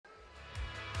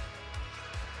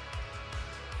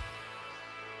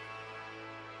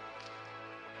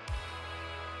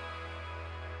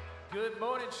Good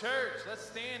morning, church. Let's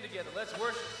stand together. Let's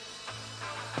worship.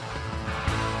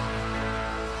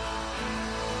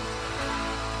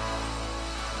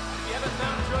 If you haven't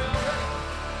found joy already,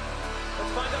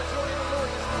 let's find out joy in the Lord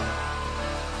this morning.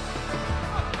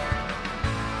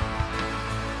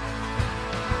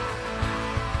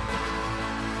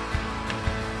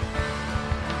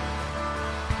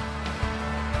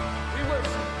 We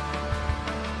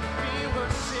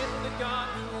worship the God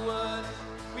who was.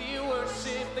 We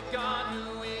worship the God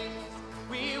who is.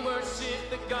 We worship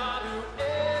the God who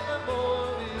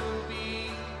evermore will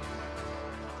be.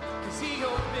 'Cause he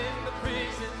opened the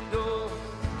prison door.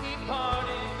 He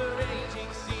parted the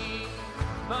raging sea.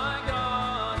 My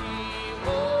God, he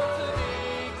holds the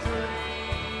victory.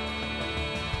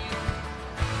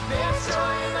 There's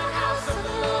joy in the house of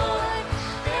the Lord.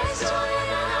 There's joy in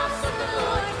the house of the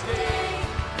Lord today.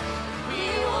 We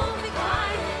won't be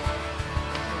quiet.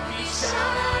 We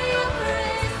shout out your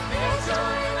praise. There's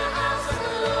joy in the house of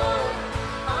the Lord.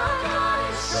 Our God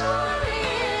is surely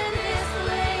in this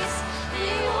place. We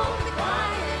won't be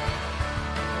quiet.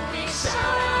 We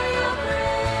shout out your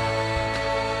praise.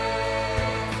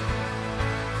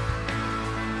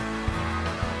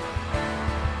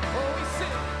 Oh, we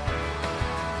sing.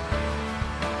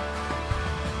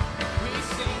 We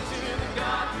sing to the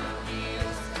God who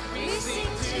heals. We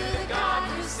sing to the God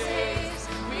who saves.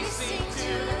 We sing to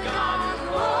the God who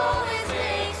always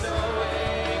makes a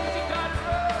way. 'Cause he died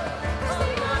for us. 'Cause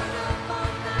he died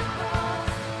upon that cross.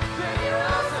 Then he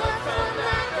rose up from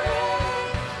that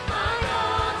grave. My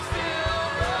God still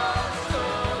rolls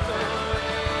away.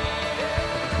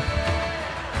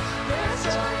 There's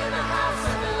joy in the house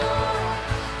of the Lord.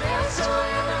 There's joy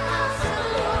in the house of the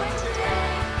Lord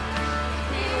today.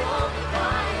 We won't be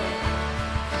quiet.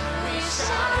 We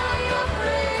shout out your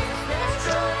praise. There's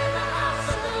joy in the house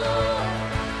of the Lord.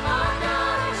 Our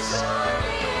God is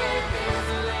surely in this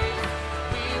place.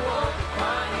 We won't be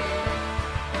quiet.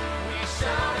 We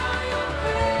shout out your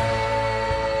praise.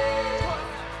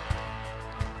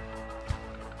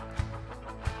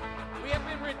 We have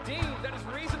been redeemed. That is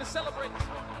reason to celebrate this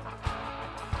morning.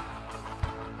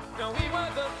 Now we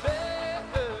were the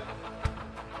beggar.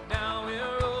 Now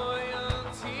we're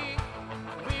royalty.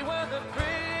 We were the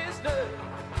prisoner.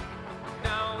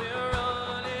 Now we're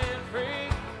running free.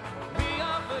 We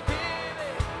are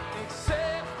forgiven,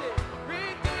 accepted,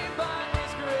 redeemed by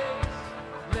his grace.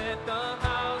 Let the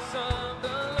house of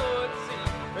the Lord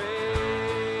sing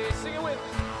praise. Sing it with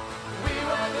me. We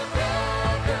were the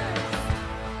beggars.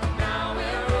 Now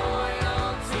we're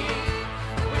royalty.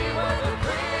 We were the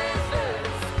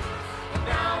prisoners.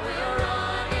 Now we're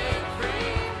running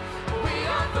free. We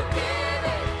are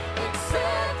forgiven,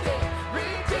 accepted,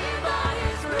 redeemed by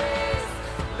his grace.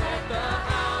 Let the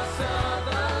house of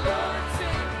the Lord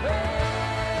sing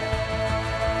praise.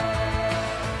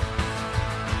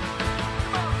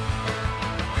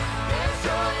 There's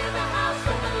joy in the house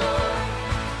of the Lord.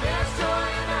 There's joy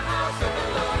in the house of the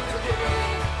Lord today.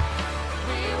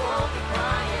 We won't be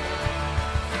quiet.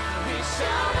 We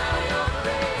shout out your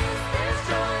praise. There's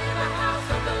joy in the house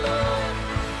of the Lord.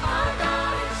 Our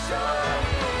God is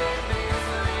surely in this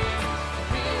place.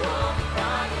 We won't be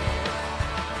quiet.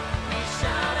 We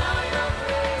shout out your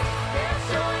praise. There's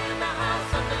joy in the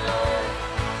house of the Lord.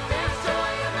 There's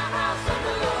joy in the house of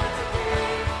the Lord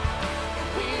today.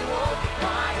 We won't be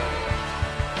quiet.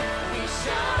 We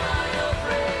shout out your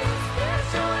praise. There's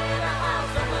joy in the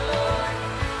house of the Lord.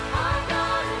 Our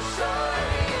God is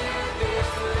surely in this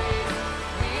place.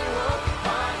 We won't be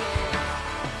quiet.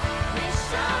 We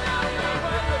shout out your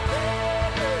praise.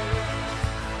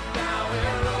 Now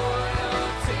we're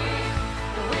royalty.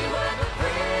 We were the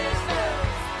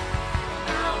prisoners.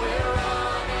 Now we're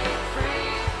running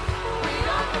free. We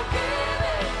are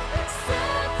forgiven,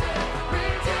 accepted,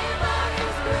 redeemed by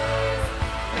his grace.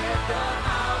 Let the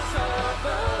house of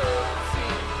the Lord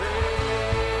sing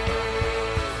praise.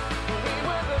 We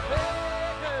were the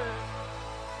beggars,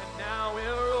 and now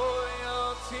we're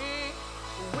royalty.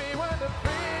 We were the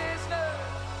prisoners.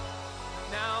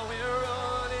 Now we're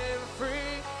running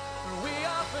free. We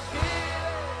are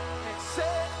forgiven,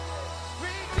 accepted,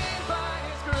 redeemed by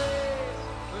his grace.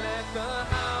 Let the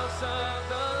house of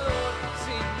the Lord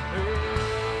sing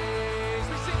praise.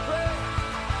 We sing praise.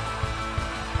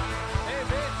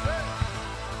 Amen, church.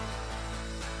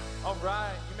 All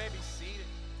right, you may be seated.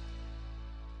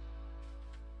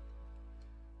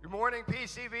 Good morning,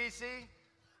 PCBC.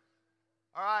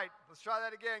 All right, let's try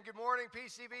that again. Good morning,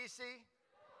 PCBC.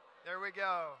 There we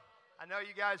go. I know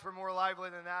you guys were more lively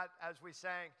than that as we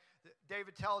sang.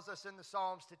 David tells us in the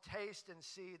Psalms to taste and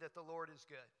see that the Lord is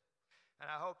good. And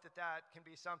I hope that that can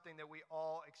be something that we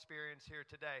all experience here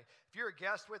today. If you're a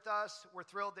guest with us, we're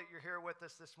thrilled that you're here with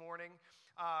us this morning.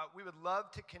 We would love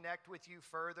to connect with you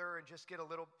further and just get a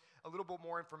little bit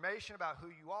more information about who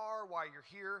you are, why you're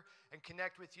here, and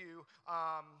connect with you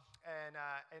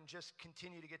and just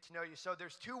continue to get to know you. So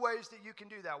there's two ways that you can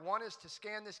do that. One is to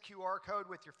scan this QR code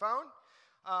with your phone.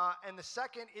 And the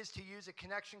second is to use a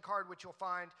connection card, which you'll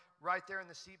find right there in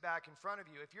the seat back in front of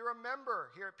you. If you're a member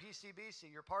here at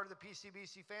PCBC, you're part of the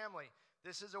PCBC family,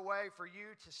 this is a way for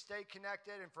you to stay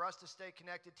connected and for us to stay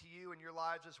connected to you and your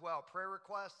lives as well. Prayer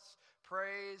requests,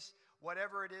 praise,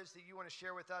 whatever it is that you want to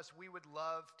share with us, we would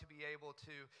love to be able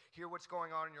to hear what's going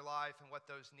on in your life and what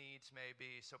those needs may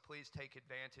be. So please take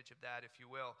advantage of that, if you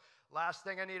will. Last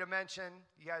thing I need to mention,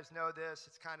 you guys know this,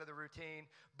 it's kind of the routine,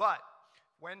 but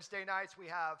Wednesday nights, we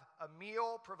have a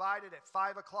meal provided at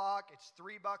 5 o'clock. It's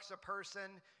 $3 a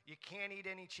person. You can't eat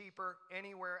any cheaper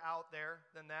anywhere out there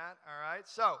than that, all right?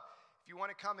 So if you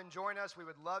want to come and join us, we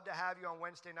would love to have you on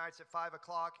Wednesday nights at 5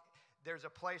 o'clock. There's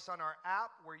a place on our app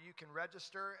where you can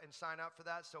register and sign up for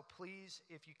that. So please,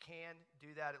 if you can,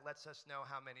 do that. It lets us know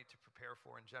how many to prepare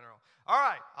for in general. All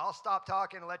right, I'll stop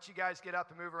talking and let you guys get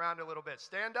up and move around a little bit.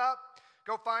 Stand up.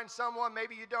 Go find someone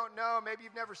maybe you don't know, maybe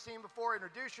you've never seen before.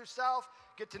 Introduce yourself.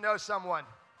 Get to know someone.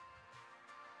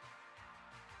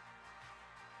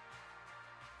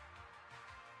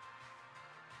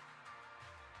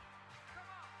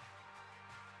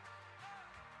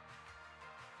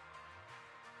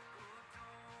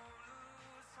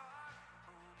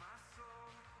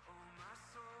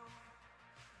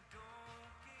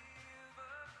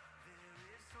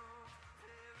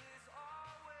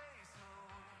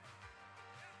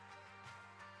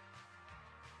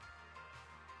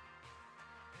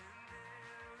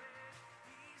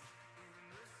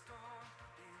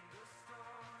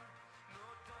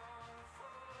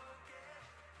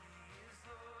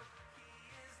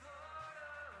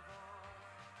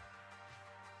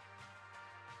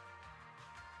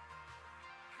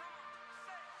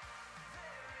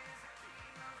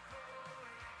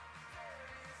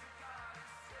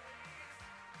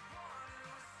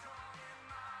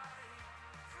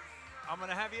 I'm going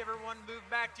to have you everyone move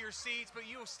back to your seats, but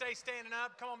you'll stay standing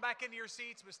up. Come on back into your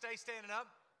seats, but stay standing up.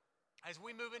 As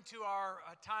we move into our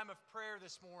time of prayer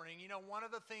this morning, you know, one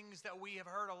of the things that we have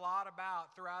heard a lot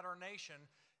about throughout our nation,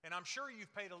 and I'm sure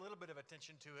you've paid a little bit of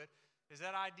attention to it, is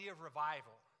that idea of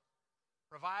revival.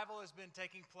 Revival has been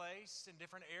taking place in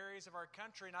different areas of our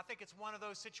country, and I think it's one of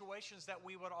those situations that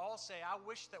we would all say, I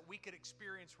wish that we could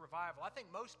experience revival. I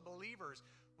think most believers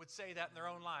would say that in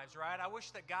their own lives, right? I wish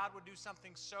that God would do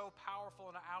something so powerful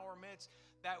in our midst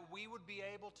that we would be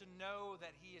able to know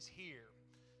that He is here.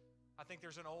 I think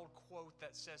there's an old quote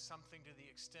that says something to the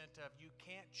extent of, you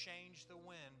can't change the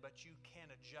wind, but you can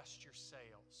adjust your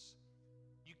sails.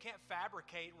 You can't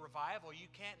fabricate revival. You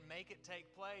can't make it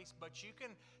take place, but you can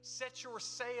set your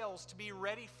sails to be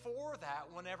ready for that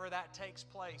whenever that takes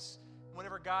place,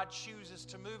 whenever God chooses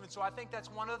to move. And so I think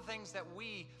that's one of the things that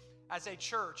we, as a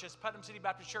church, as Putnam City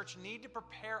Baptist Church, need to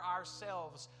prepare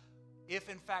ourselves if,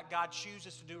 in fact, God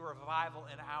chooses to do a revival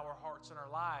in our hearts and our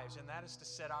lives, and that is to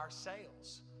set our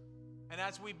sails. And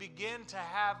as we begin to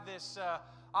have this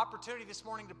opportunity this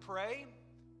morning to pray,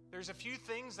 there's a few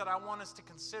things that I want us to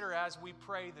consider as we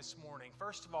pray this morning.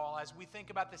 First of all, as we think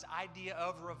about this idea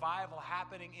of revival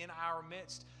happening in our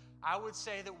midst, I would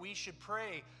say that we should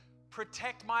pray,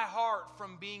 protect my heart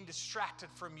from being distracted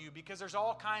from you, because there's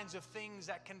all kinds of things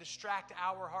that can distract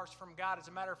our hearts from God. As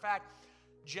a matter of fact,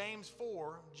 James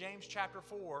chapter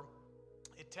 4,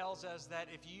 it tells us that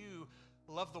if you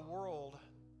love the world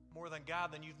more than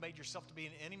God, then you've made yourself to be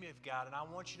an enemy of God. And I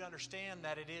want you to understand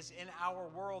that it is in our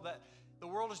world that the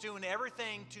world is doing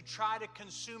everything to try to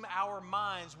consume our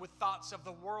minds with thoughts of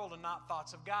the world and not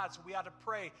thoughts of God. So we ought to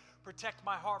pray, protect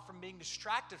my heart from being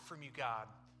distracted from you, God.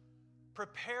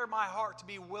 Prepare my heart to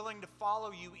be willing to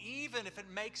follow you, even if it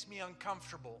makes me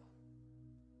uncomfortable.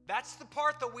 That's the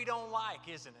part that we don't like,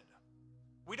 isn't it?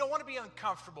 We don't want to be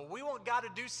uncomfortable. We want God to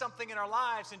do something in our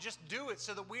lives and just do it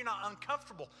so that we're not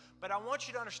uncomfortable. But I want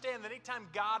you to understand that anytime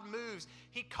God moves,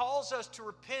 He calls us to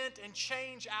repent and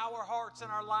change our hearts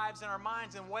and our lives and our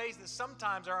minds in ways that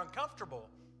sometimes are uncomfortable.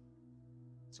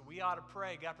 So we ought to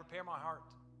pray, God, prepare my heart,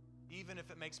 even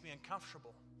if it makes me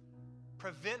uncomfortable.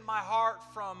 Prevent my heart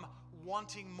from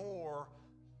wanting more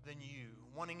than you,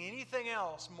 wanting anything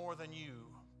else more than you.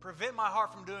 Prevent my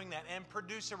heart from doing that, and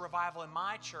produce a revival in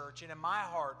my church and in my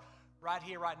heart right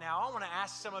here, right now. I want to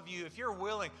ask some of you, if you're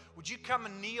willing, would you come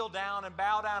and kneel down and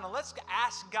bow down, and let's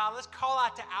ask God, let's call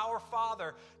out to our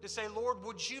Father to say, Lord,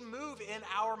 would you move in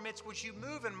our midst? Would you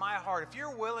move in my heart? If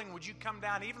you're willing, would you come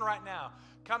down even right now?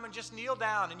 Come and just kneel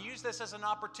down and use this as an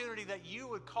opportunity that you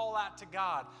would call out to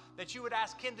God, that you would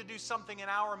ask Him to do something in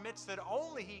our midst that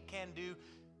only He can do,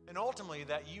 and ultimately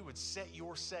that you would set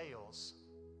your sails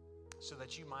so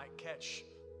that you might catch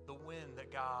the wind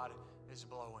that God is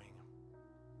blowing.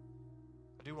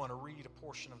 I do want to read a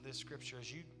portion of this scripture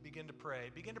as you begin to pray.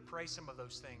 Begin to pray some of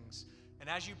those things. And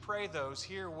as you pray those,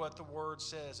 hear what the Word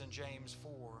says in James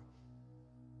 4.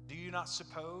 Do you not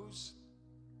suppose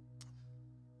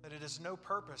that it is no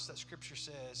purpose that Scripture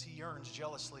says He yearns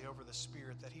jealously over the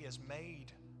Spirit that He has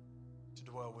made to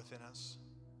dwell within us?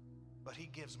 But He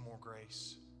gives more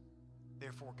grace.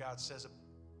 Therefore, God says,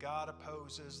 God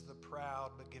opposes the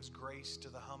proud, but gives grace to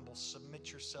the humble. Submit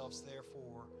yourselves,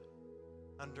 therefore,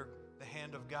 under the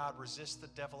hand of God. Resist the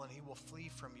devil, and he will flee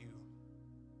from you.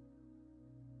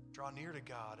 Draw near to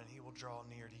God, and He will draw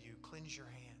near to you. Cleanse your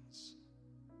hands.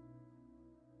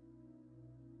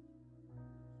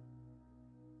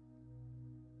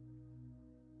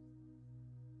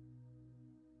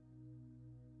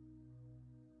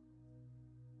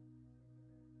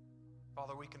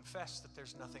 Father, we confess that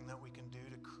there's nothing that we can do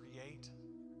to create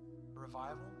a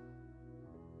revival.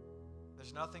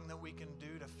 There's nothing that we can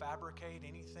do to fabricate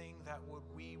anything that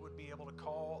we would be able to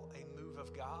call a move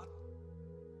of God.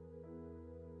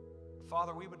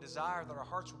 Father, we would desire that our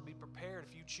hearts would be prepared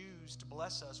if you choose to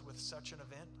bless us with such an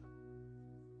event.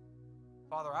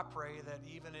 Father, I pray that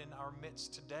even in our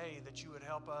midst today, that you would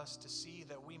help us to see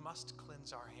that we must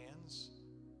cleanse our hands.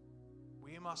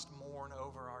 We must mourn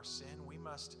over our sin. We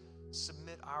must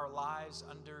submit our lives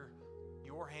under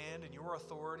your hand and your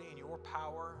authority and your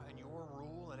power and your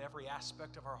rule in every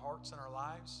aspect of our hearts and our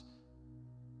lives.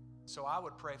 So I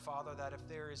would pray, Father, that if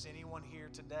there is anyone here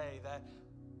today that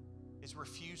is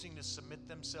refusing to submit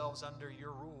themselves under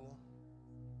your rule,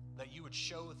 that you would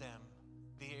show them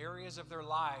the areas of their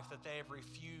life that they have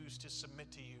refused to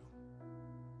submit to you.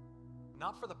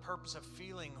 Not for the purpose of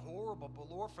feeling horrible, but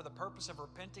Lord, for the purpose of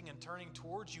repenting and turning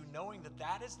towards you, knowing that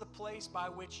that is the place by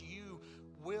which you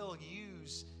will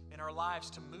use in our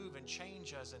lives to move and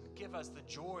change us and give us the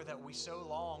joy that we so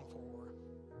long for.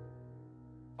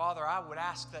 Father, I would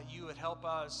ask that you would help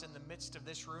us in the midst of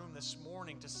this room this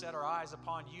morning to set our eyes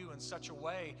upon you in such a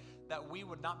way that we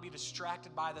would not be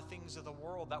distracted by the things of the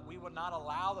world, that we would not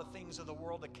allow the things of the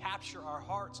world to capture our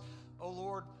hearts. Oh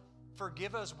Lord,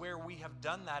 forgive us where we have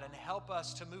done that and help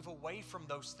us to move away from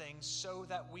those things so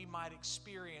that we might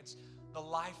experience the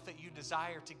life that you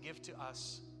desire to give to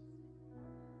us.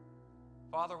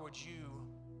 Father, would you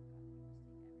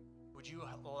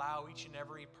allow each and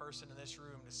every person in this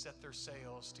room to set their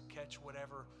sails to catch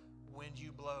whatever wind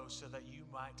you blow so that you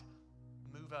might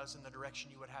move us in the direction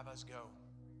you would have us go.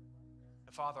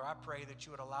 And Father, I pray that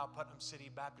you would allow Putnam City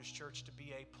Baptist Church to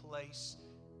be a place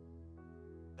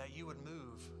that you would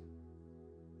move,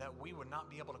 that we would not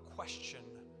be able to question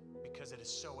because it is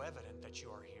so evident that you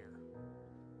are here.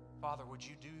 Father, would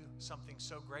you do something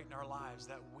so great in our lives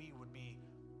that we would be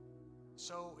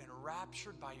so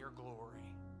enraptured by your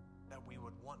glory that we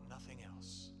would want nothing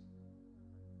else.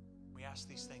 We ask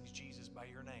these things, Jesus, by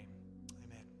your name.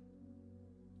 Amen.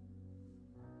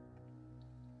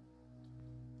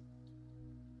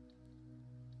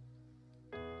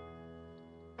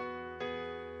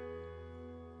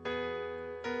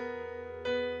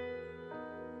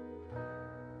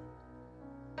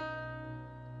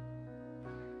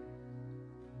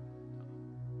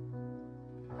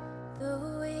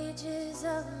 The wages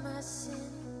of my sin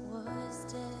was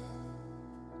death.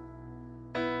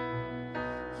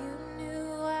 You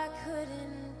knew I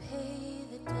couldn't pay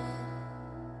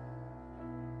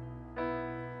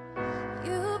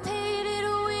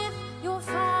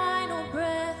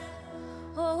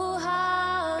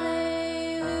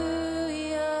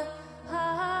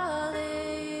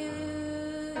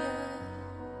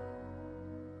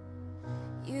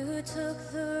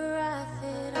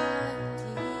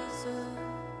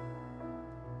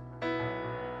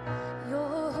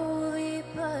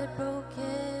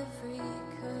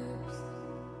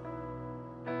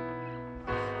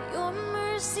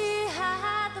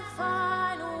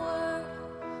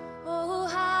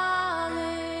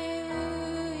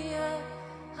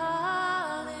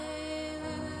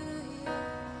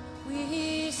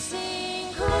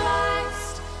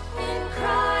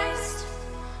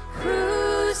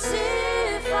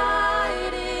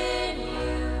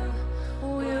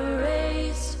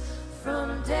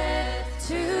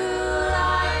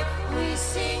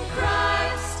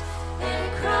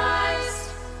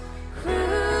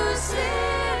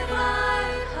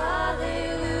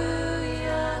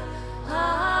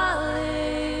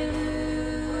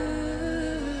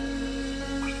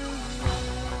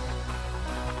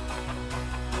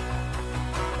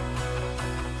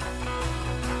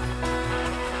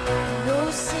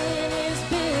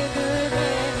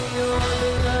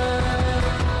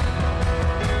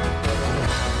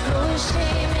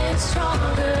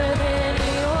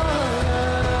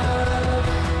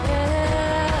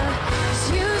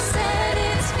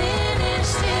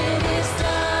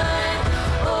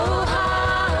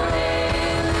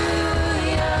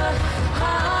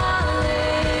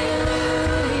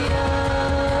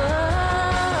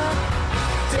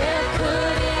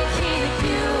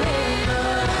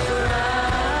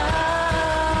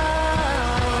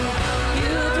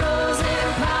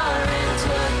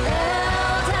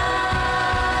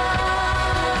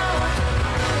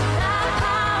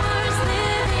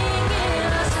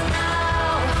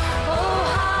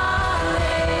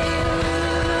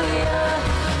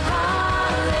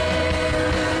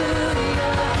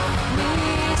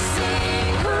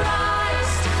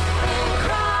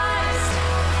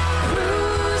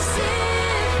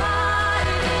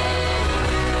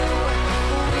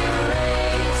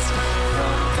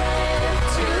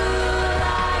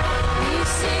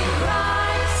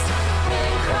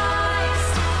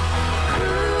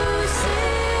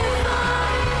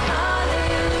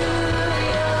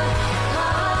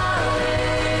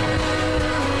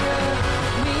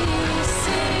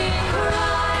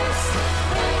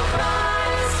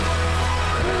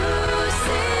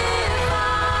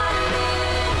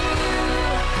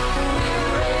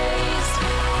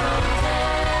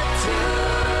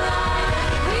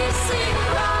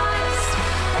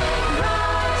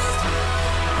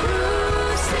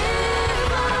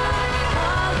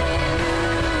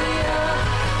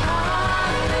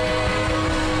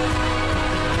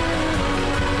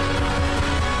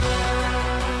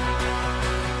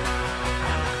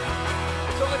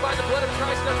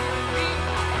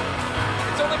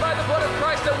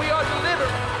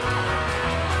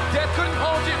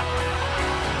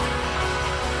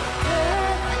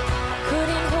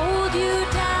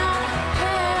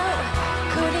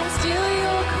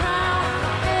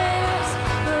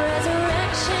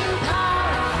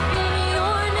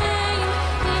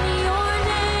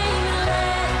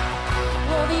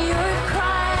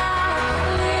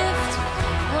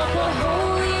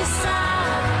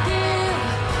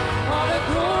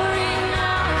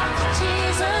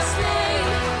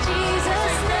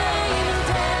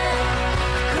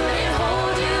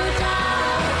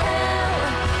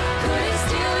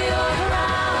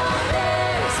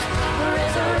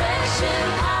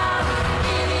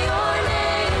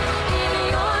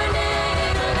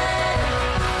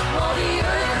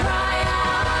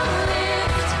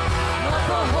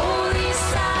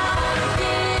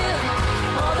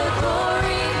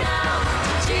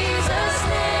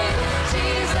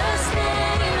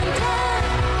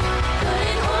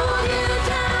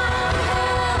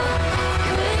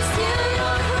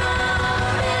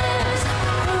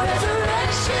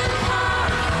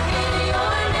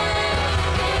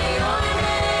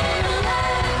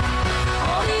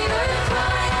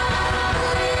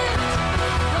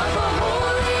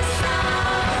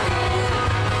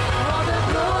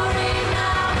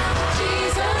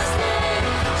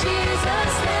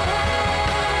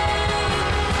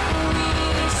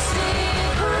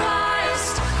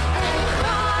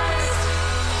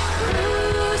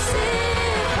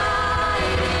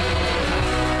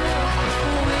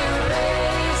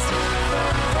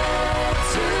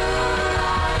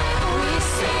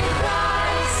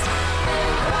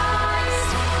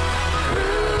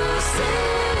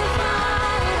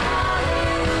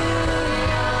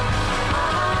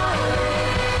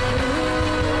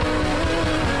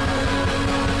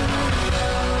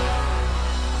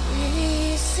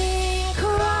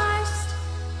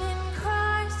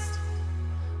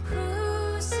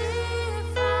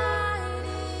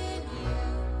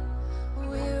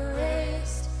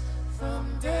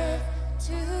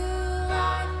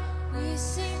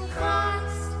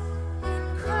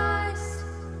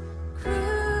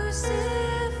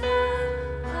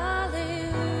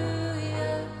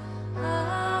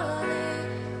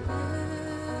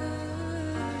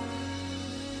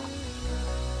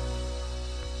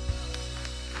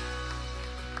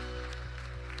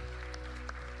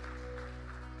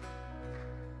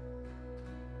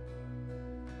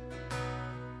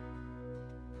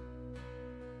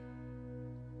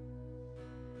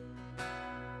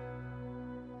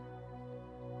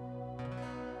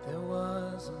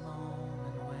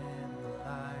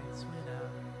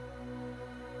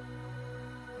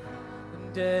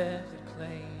death had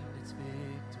claimed its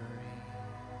victory.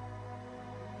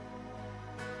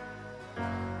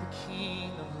 The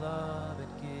King of love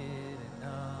had given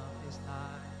up his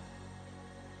life.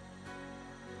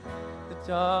 The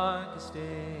darkest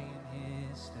day in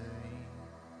history.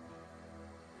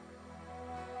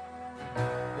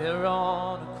 There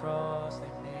on a cross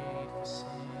they made for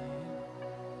sin.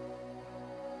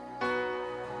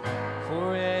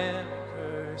 For every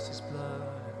curse his blood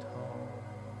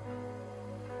atoned.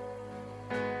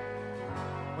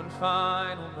 One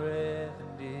final breath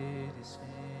and it is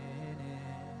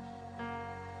finished.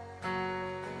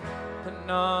 But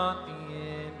not the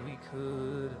end we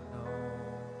could have known.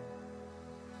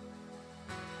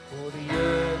 For the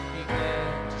earth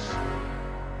began to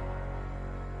shake,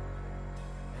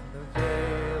 and the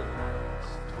veil was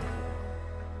torn.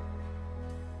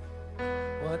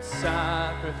 What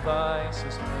sacrifice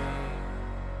was made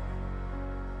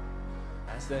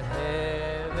as the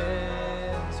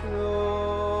heavens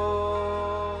roar.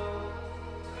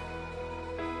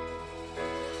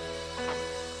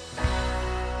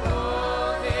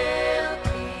 Oh, hail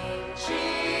King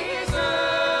Jesus.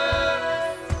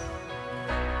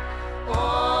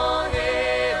 Oh,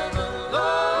 hail the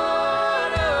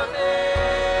Lord of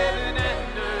heaven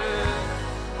and earth.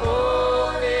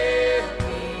 Oh, hail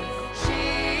King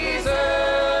Jesus.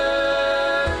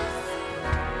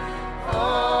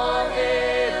 Oh,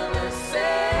 hail the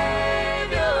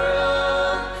Savior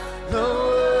of the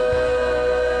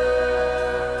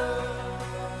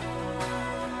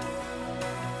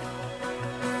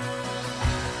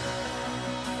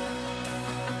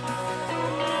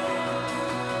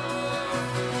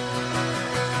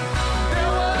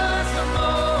There was a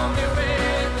moment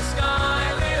when the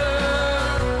sky lit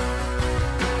up,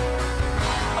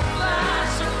 a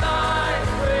flash of light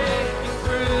breaking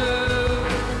through.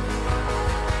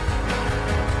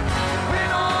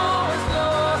 When all was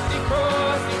lost, He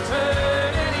crossed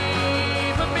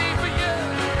eternity for me, for you.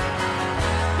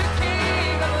 The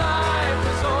King of life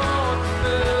was on the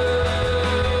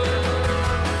move.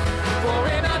 For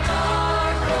in a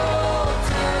dark cold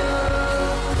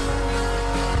tomb,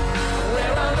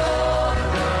 where our Lord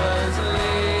was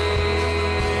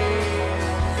laid,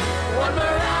 one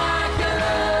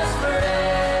miraculous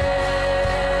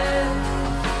bread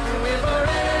will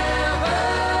forever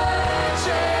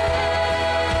change.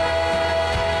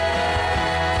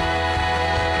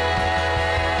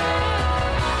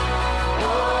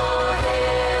 Oh,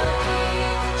 hail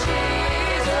King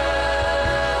Jesus.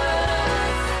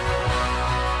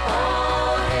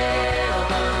 Oh, hail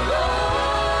the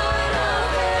Lord of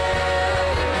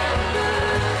heaven and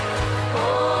earth.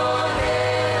 Oh,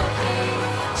 hail King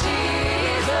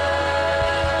Jesus.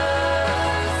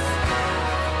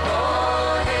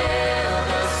 Oh, hail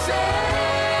the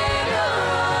Savior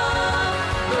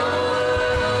of the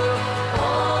world.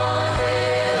 Oh,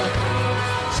 hail King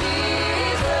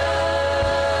Jesus.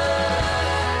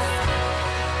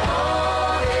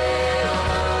 Oh, hail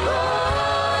the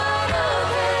Lord of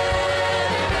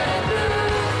heaven and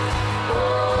earth.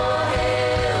 Oh,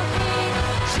 hail King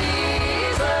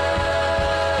Jesus.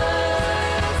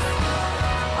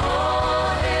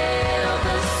 Oh, hail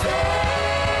the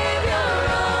Savior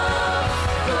of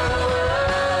the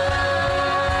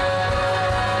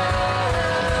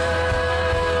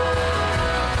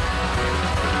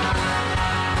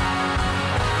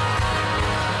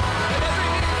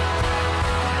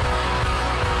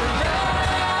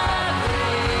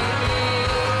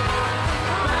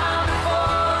bow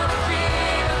before the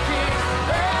King of Kings.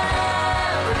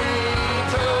 Every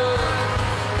tongue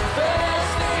confess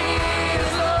that He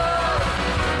is Lord.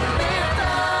 Lift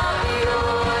up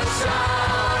your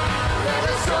shout. Let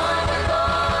us join with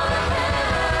all of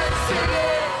heaven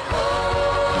singing,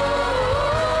 holy.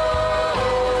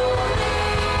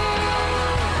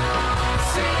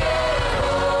 Singing,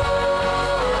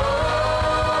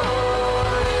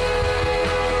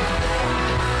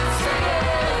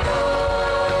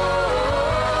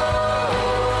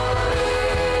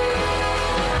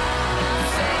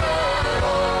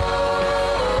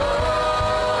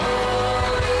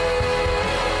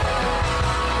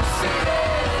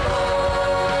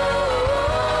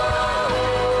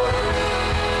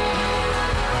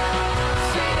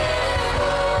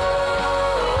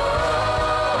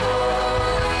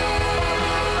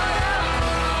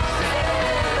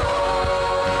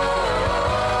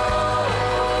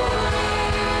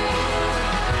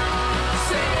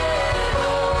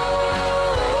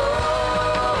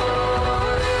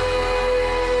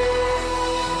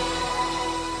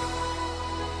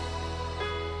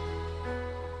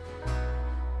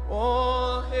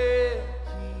 All hail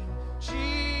King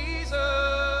Jesus.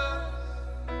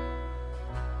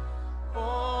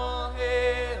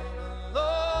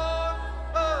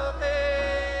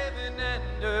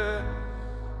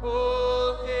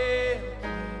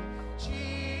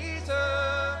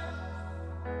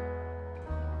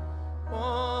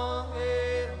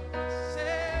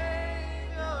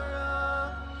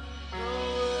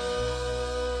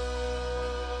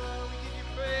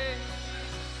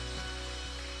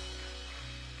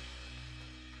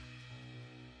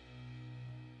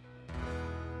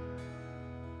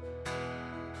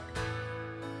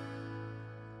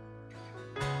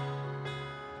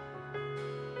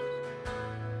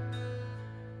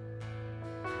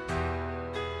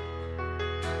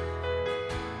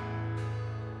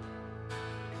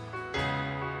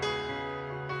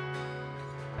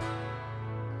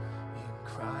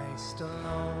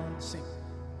 Sing.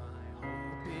 My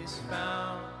hope is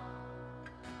found.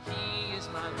 He is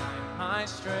my life, my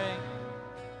strength,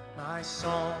 my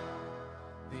song.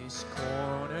 This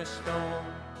cornerstone,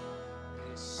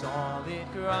 this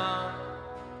solid ground,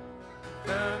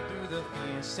 firm through the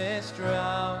fiercest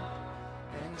drought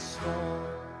and storm.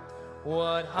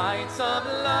 What heights of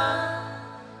love,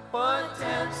 what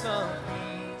depths of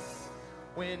peace,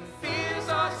 when fears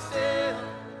are still,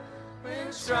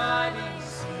 when striving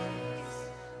cease.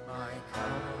 My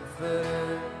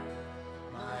comfort,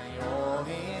 my all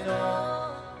in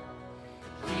all,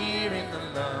 here in the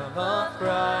love of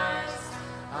Christ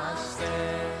I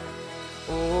stand.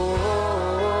 Oh,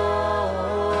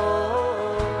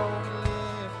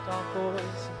 lift our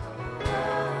voice.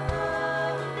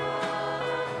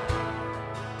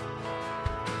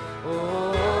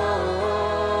 Oh,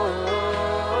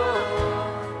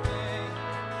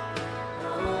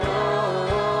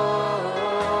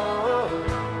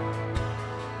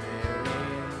 there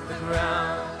in the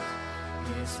ground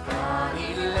his body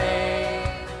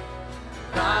lay,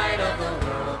 light of the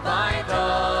world by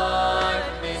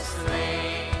darkness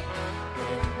slain,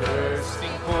 and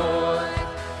bursting forth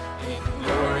in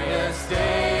glorious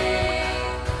day,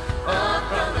 up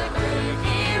from the grave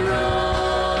he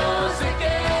rose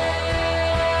again.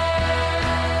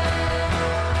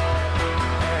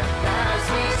 And as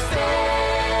we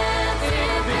stand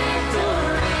in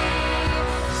victory,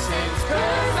 sin's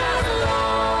curse has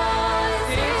lost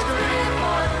its grip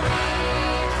on me,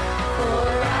 for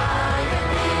I am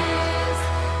his,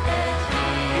 and he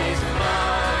is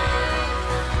mine,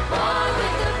 bought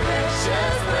with the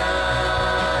precious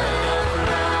blood of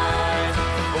Christ.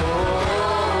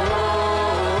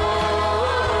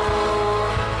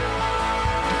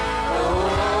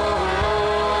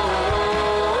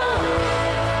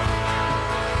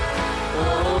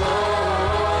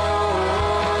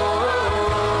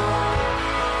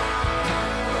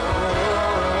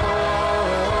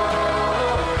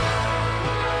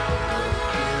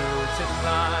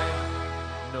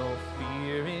 No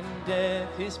fear in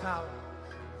death, his power.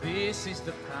 This is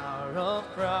the power of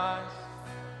Christ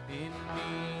in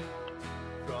me.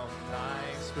 From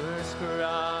life's first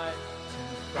cry to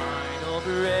final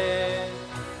breath,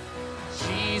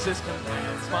 Jesus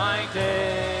commands my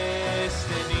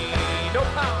destiny. No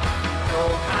power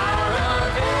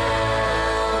of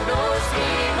hell, no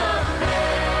scheme of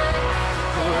man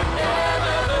could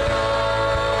ever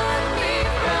run me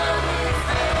from his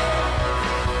hand.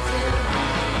 Till he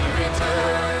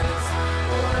returns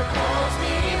or calls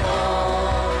me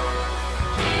home,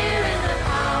 here in the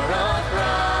power of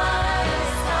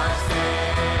Christ I stand.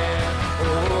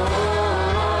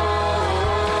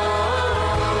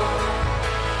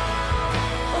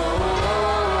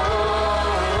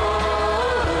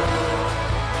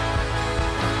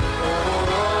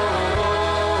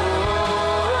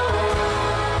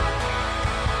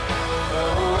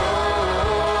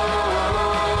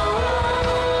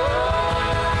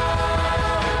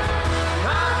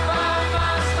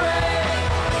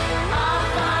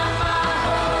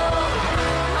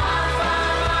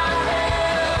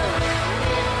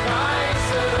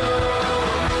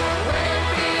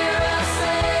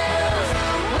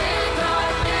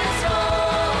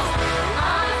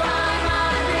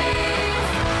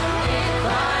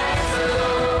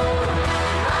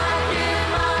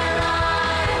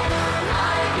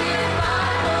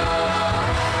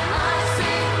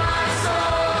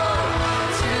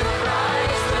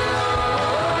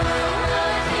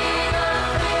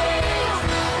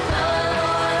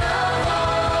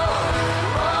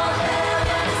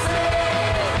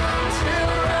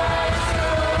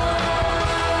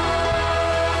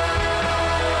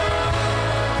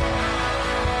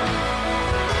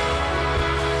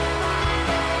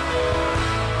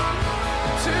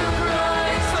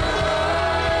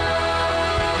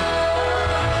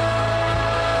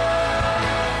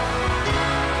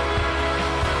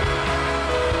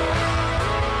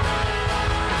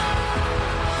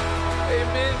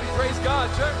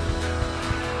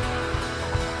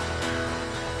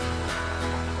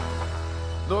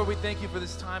 Lord, we thank you for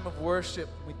this time of worship.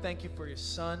 We thank you for your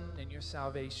Son and your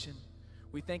salvation.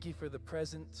 We thank you for the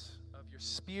presence of your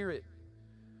Spirit,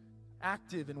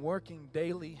 active and working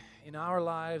daily in our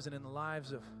lives and in the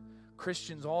lives of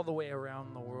Christians all the way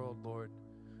around the world, Lord.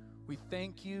 We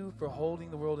thank you for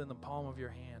holding the world in the palm of your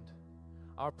hand.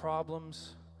 Our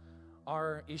problems,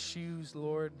 our issues,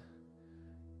 Lord,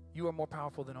 you are more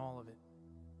powerful than all of it.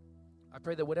 I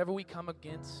pray that whatever we come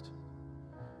against,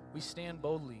 we stand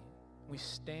boldly. We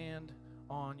stand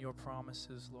on your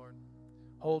promises, Lord,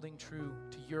 holding true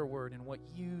to your word and what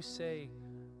you say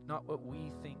not what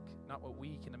we think, not what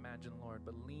we can imagine, Lord,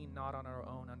 but lean not on our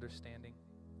own understanding.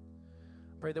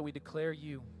 Pray that we declare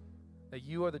you, that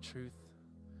you are the truth,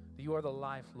 that you are the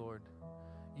life, Lord.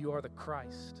 You are the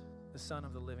Christ, the Son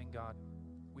of the living God.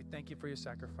 We thank you for your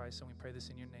sacrifice, and we pray this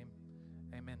in your name.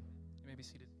 Amen. You may be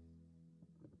seated.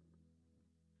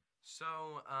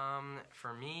 So,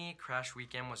 for me, Crash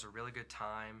Weekend was a really good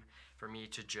time for me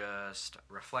to just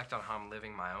reflect on how I'm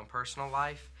living my own personal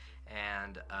life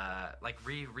and,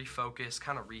 refocus,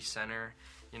 kind of recenter,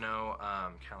 kind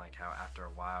of like how after a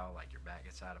while, like, your back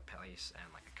gets out of place and,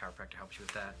 like, a chiropractor helps you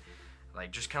with that.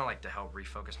 Like, just kind of, like, to help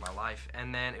refocus my life.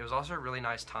 And then it was also a really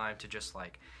nice time to just,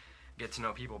 like, get to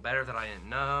know people better that I didn't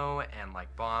know and,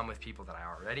 like, bond with people that I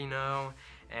already know.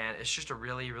 And it's just a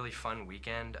really, really fun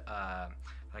weekend.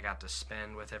 I got to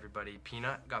spend with everybody.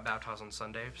 Peanut got baptized on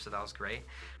Sunday, so that was great.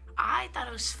 I thought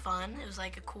it was fun. It was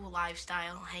like a cool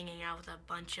lifestyle, hanging out with a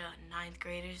bunch of 9th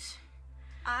graders.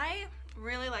 I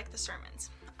really like the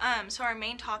sermons. So our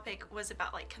main topic was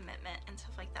about like commitment and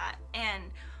stuff like that.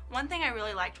 And one thing I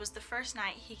really liked was the first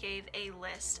night he gave a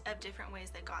list of different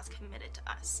ways that God's committed to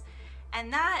us.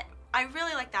 And that, I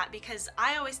really like that because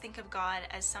I always think of God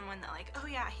as someone that like, oh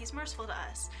yeah, he's merciful to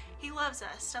us. He loves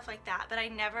us, stuff like that. But I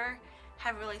never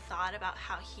have really thought about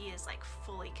how he is like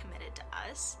fully committed to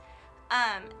us.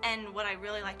 And what I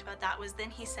really liked about that was then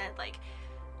he said like,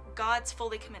 God's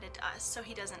fully committed to us, so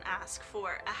he doesn't ask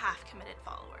for a half-committed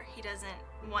follower. He doesn't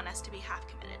want us to be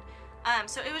half-committed.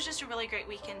 So it was just a really great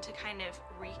weekend to kind of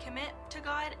recommit to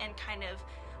God and kind of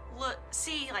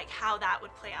see like how that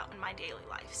would play out in my daily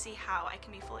life, see how I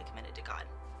can be fully committed to God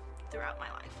throughout my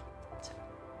life. So,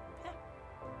 yeah.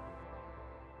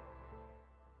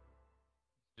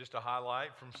 Just a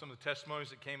highlight from some of the testimonies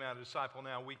that came out of Disciple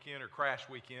Now Weekend or Crash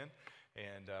Weekend.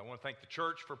 And I want to thank the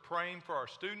church for praying for our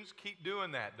students. Keep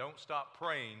doing that. Don't stop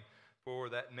praying for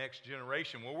that next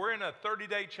generation. Well, we're in a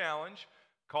 30-day challenge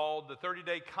called the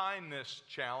 30-Day Kindness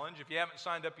Challenge. If you haven't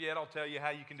signed up yet, I'll tell you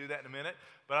how you can do that in a minute.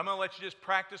 But I'm going to let you just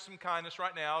practice some kindness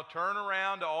right now. Turn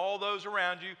around to all those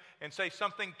around you and say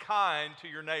something kind to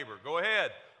your neighbor. Go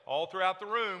ahead. All throughout the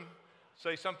room,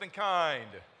 say something kind.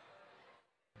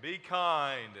 Be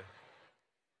kind.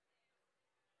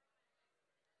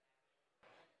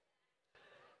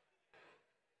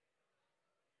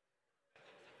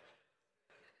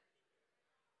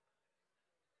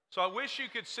 So I wish you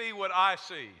could see what I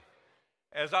see.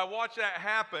 As I watch that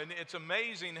happen, it's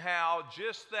amazing how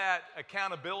just that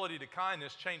accountability to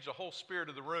kindness changed the whole spirit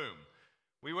of the room.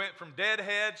 We went from dead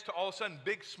heads to all of a sudden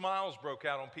big smiles broke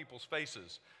out on people's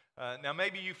faces. Now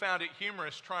maybe you found it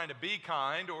humorous trying to be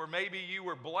kind, or maybe you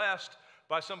were blessed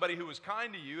by somebody who was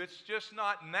kind to you. It's just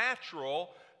not natural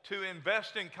to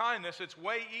invest in kindness. It's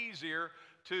way easier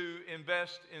to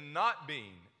invest in not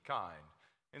being kind.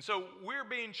 And so we're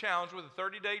being challenged with a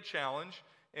 30-day challenge,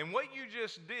 and what you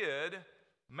just did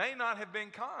may not have been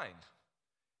kind.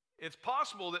 It's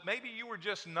possible that maybe you were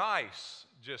just nice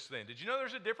just then. Did you know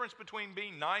there's a difference between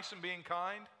being nice and being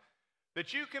kind?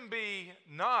 That you can be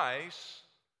nice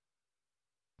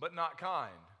but not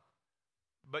kind.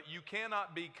 But you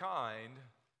cannot be kind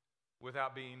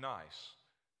without being nice.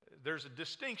 There's a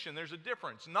distinction, there's a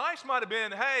difference. Nice might have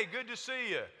been, hey, good to see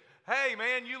you. Hey,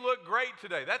 man, you look great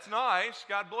today. That's nice.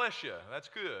 God bless you. That's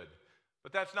good.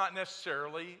 But that's not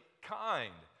necessarily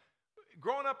kind.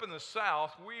 Growing up in the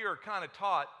South, we are kind of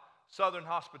taught Southern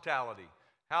hospitality,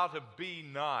 how to be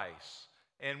nice.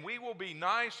 And we will be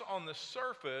nice on the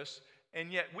surface,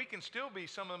 and yet we can still be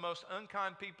some of the most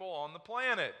unkind people on the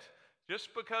planet.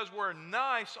 Just because we're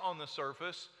nice on the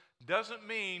surface doesn't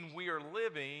mean we are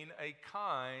living a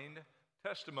kind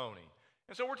testimony.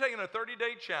 And so we're taking a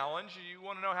 30-day challenge. You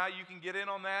want to know how you can get in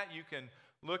on that? You can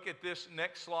look at this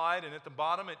next slide, and at the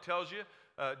bottom it tells you,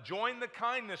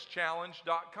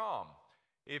 jointhekindnesschallenge.com.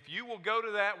 If you will go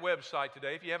to that website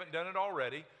today, if you haven't done it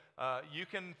already, you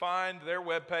can find their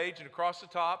webpage, and across the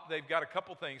top, they've got a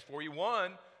couple things for you.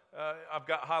 One, I've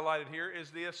got highlighted here,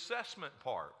 is the assessment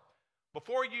part.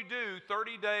 Before you do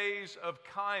 30 days of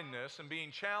kindness and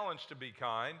being challenged to be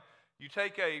kind, you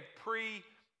take a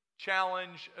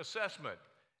pre-challenge assessment,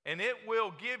 and it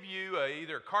will give you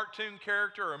either a cartoon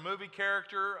character or a movie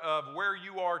character of where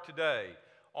you are today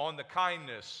on the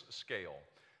kindness scale.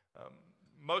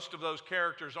 Most of those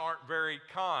characters aren't very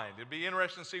kind. It'd be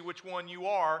interesting to see which one you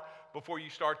are before you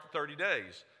start the 30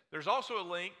 days. There's also a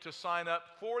link to sign up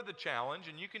for the challenge,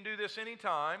 and you can do this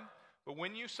anytime, but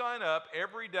when you sign up,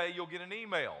 every day you'll get an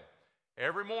email.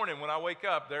 Every morning when I wake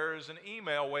up, there is an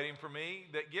email waiting for me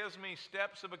that gives me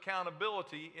steps of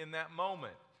accountability in that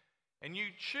moment. And you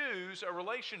choose a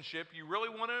relationship you really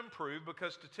want to improve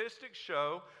because statistics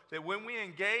show that when we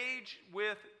engage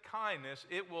with kindness,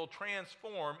 it will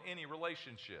transform any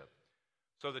relationship.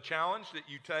 So the challenge that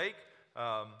you take,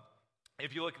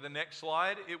 if you look at the next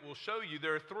slide, it will show you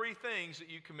there are 3 things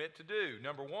that you commit to do.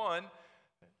 Number 1,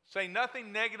 say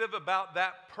nothing negative about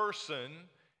that person,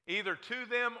 either to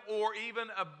them or even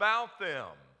about them.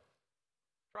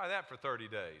 Try that for 30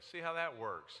 days. See how that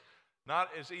works. Not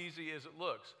as easy as it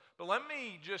looks. But let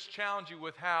me just challenge you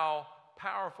with how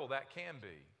powerful that can be.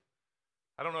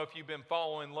 I don't know if you've been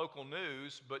following local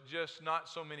news, but just not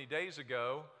so many days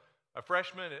ago, a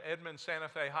freshman at Edmond Santa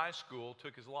Fe High School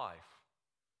took his life.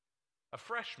 A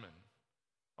freshman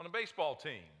on a baseball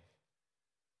team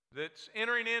that's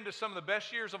entering into some of the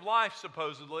best years of life,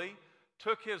 supposedly,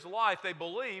 took his life. They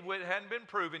believe, it hadn't been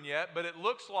proven yet, but it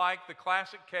looks like the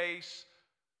classic case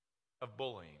of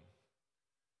bullying.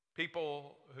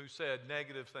 People who said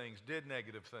negative things, did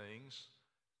negative things,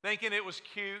 thinking it was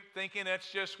cute, thinking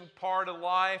that's just part of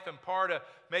life and part of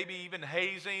maybe even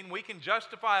hazing. We can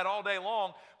justify it all day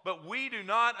long, but we do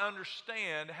not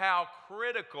understand how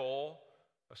critical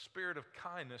a spirit of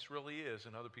kindness really is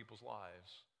in other people's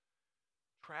lives.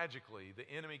 Tragically, the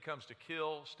enemy comes to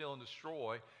kill, steal, and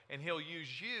destroy, and he'll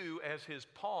use you as his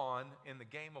pawn in the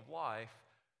game of life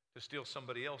to steal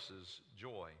somebody else's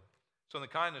joy. So in the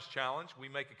kindness challenge, we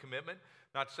make a commitment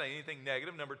not to say anything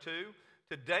negative. Number 2,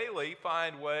 to daily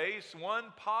find ways, one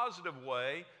positive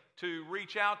way to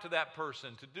reach out to that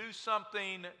person, to do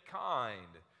something kind.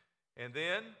 And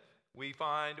then we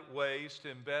find ways to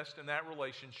invest in that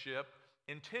relationship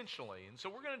intentionally. And so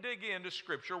we're going to dig into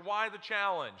Scripture. Why the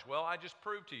challenge? Well, I just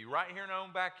proved to you right here in our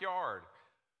own backyard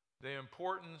the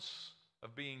importance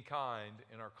of being kind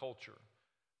in our culture.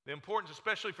 The importance,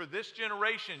 especially for this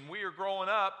generation, we are growing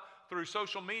up through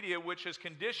social media, which has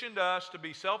conditioned us to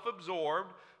be self-absorbed,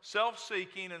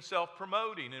 self-seeking, and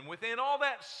self-promoting. And within all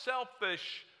that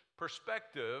selfish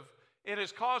perspective, it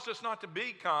has caused us not to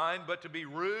be kind, but to be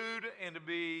rude and to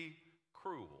be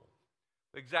cruel.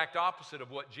 The exact opposite of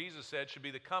what Jesus said should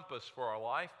be the compass for our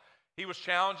life. He was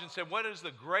challenged and said, what is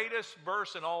the greatest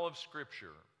verse in all of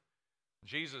Scripture?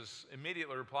 Jesus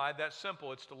immediately replied, that's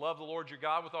simple. It's to love the Lord your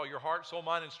God with all your heart, soul,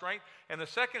 mind, and strength. And the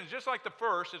second is just like the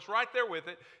first. It's right there with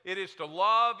it. It is to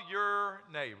love your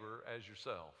neighbor as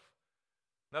yourself.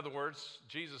 In other words,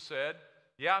 Jesus said,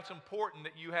 yeah, it's important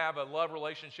that you have a love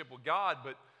relationship with God,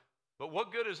 but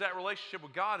what good is that relationship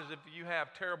with God is if you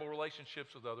have terrible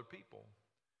relationships with other people?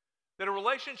 That a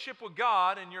relationship with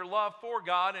God and your love for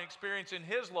God and experiencing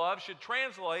His love should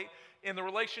translate in the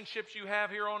relationships you have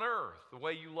here on earth, the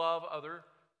way you love other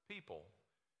people.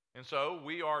 And so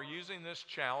we are using this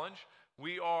challenge.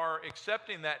 We are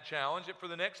accepting that challenge that for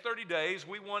the next 30 days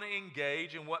we want to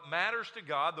engage in what matters to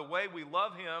God, the way we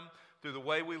love Him through the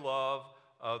way we love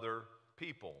other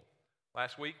people.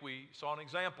 Last week we saw an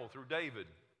example through David,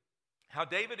 how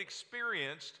David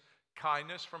experienced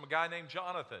kindness from a guy named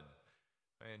Jonathan.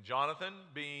 And Jonathan,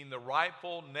 being the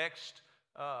rightful next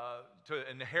to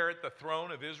inherit the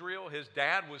throne of Israel, his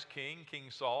dad was king, King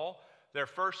Saul, their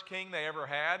first king they ever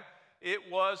had. It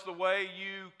was the way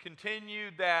you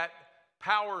continued that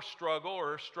power struggle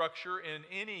or structure in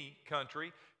any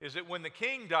country, is that when the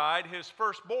king died, his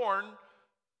firstborn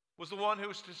was the one who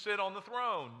was to sit on the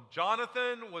throne.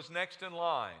 Jonathan was next in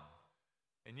line.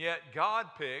 And yet God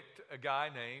picked a guy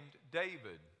named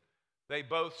David. They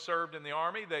both served in the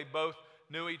army. They both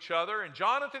knew each other. And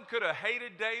Jonathan could have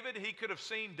hated David. He could have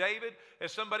seen David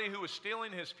as somebody who was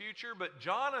stealing his future. But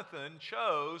Jonathan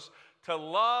chose to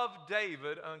love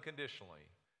David unconditionally.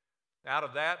 Out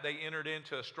of that, they entered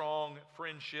into a strong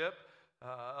friendship,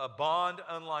 a bond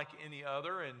unlike any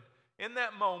other. And in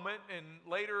that moment and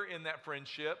later in that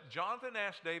friendship, Jonathan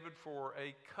asked David for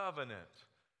a covenant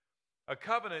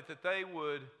that they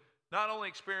would not only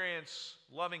experience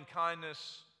loving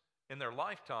kindness in their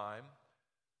lifetime,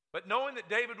 but knowing that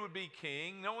David would be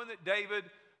king, knowing that David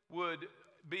would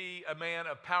be a man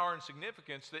of power and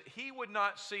significance, that he would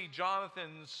not see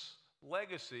Jonathan's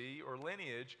legacy or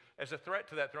lineage as a threat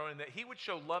to that throne, and that he would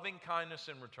show loving kindness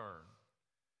in return.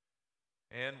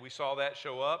 And we saw that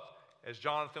show up as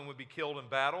Jonathan would be killed in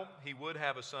battle. He would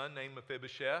have a son named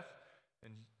Mephibosheth.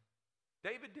 And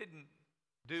David didn't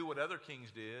do what other kings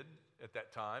did at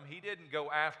that time. He didn't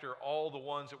go after all the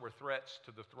ones that were threats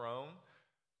to the throne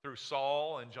through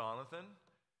Saul and Jonathan,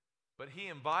 but he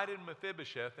invited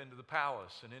Mephibosheth into the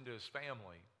palace and into his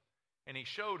family, and he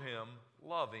showed him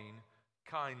loving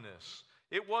kindness.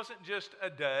 It wasn't just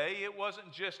a day, it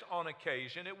wasn't just on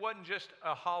occasion, it wasn't just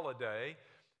a holiday,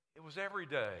 it was every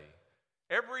day.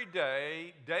 Every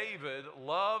day, David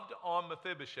loved on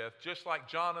Mephibosheth just like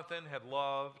Jonathan had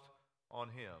loved on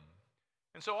Him.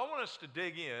 And so I want us to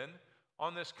dig in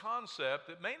on this concept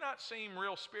that may not seem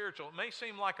real spiritual. It may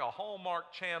seem like a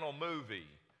Hallmark Channel movie,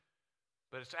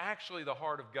 but it's actually the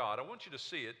heart of God. I want you to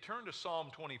see it. Turn to Psalm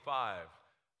 25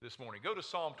 this morning. Go to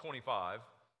Psalm 25,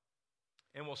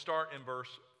 and we'll start in verse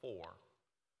 4.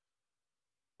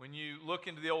 When you look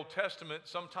into the Old Testament,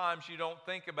 sometimes you don't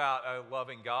think about a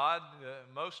loving God.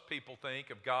 Most people think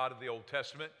of God of the Old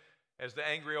Testament as the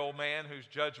angry old man who's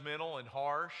judgmental and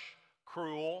harsh,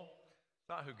 cruel.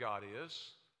 Not who God is.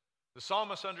 The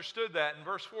psalmist understood that. In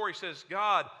verse 4, he says,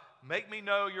 God, make me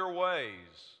know your ways,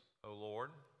 O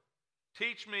Lord.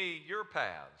 Teach me your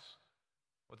paths.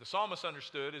 What the psalmist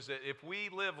understood is that if we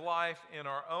live life in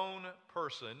our own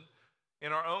person,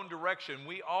 in our own direction,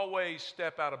 we always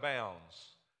step out of bounds.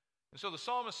 And so the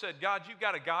psalmist said, God, you've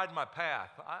got to guide my path.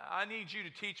 I need you to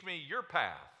teach me your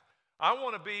path. I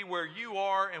want to be where you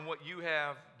are and what you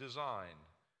have designed.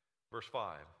 Verse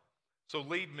 5. So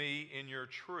lead me in your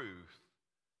truth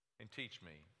and teach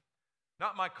me.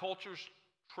 Not my culture's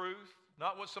truth,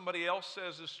 not what somebody else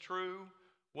says is true,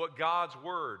 what God's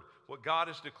word, what God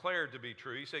has declared to be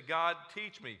true. He said, God,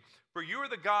 teach me, for you are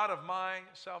the God of my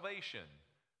salvation.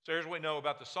 So here's what we know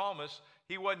about the psalmist.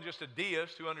 He wasn't just a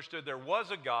deist who understood there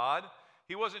was a God.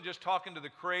 He wasn't just talking to the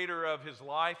creator of his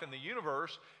life and the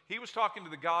universe. He was talking to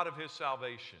the God of his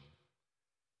salvation.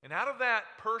 And out of that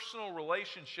personal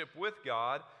relationship with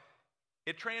God,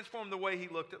 it transformed the way he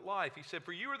looked at life. He said,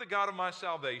 for you are the God of my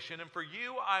salvation, and for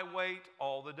you I wait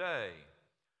all the day.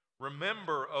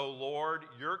 Remember, O Lord,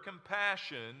 your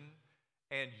compassion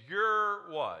and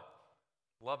your what?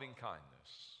 Loving kindness.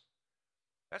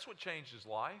 That's what changed his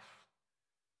life.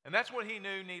 And that's what he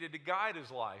knew needed to guide his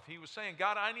life. He was saying,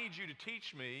 God, I need you to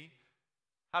teach me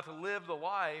how to live the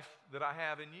life that I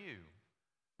have in you.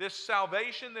 This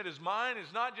salvation that is mine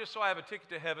is not just so I have a ticket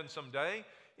to heaven someday.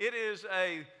 It is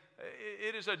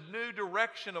a new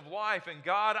direction of life. And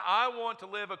God, I want to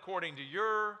live according to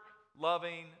your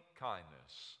loving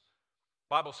kindness.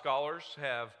 Bible scholars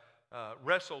have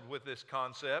wrestled with this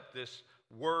concept, this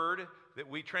word that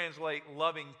we translate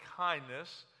loving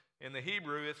kindness. In the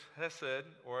Hebrew, it's hesed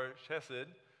or chesed.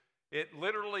 It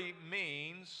literally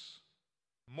means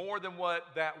more than what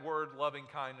that word loving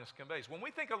kindness conveys. When we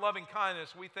think of loving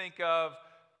kindness, we think of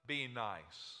being nice.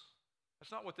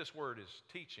 That's not what this word is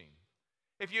teaching.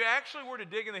 If you actually were to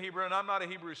dig in the Hebrew, and I'm not a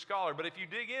Hebrew scholar, but if you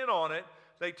dig in on it,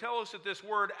 they tell us that this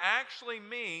word actually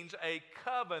means a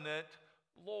covenant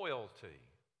loyalty.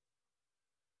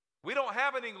 We don't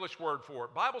have an English word for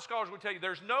it. Bible scholars would tell you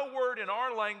there's no word in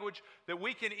our language that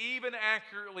we can even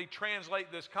accurately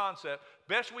translate this concept.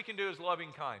 Best we can do is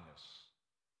loving kindness.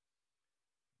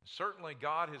 Certainly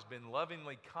God has been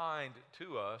lovingly kind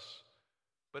to us,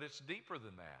 but it's deeper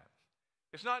than that.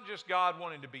 It's not just God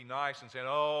wanting to be nice and saying,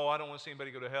 oh, I don't want to see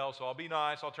anybody go to hell, so I'll be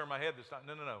nice, I'll turn my head this time.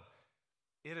 No.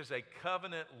 It is a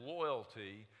covenant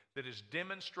loyalty that is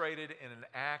demonstrated in an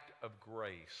act of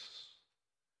grace.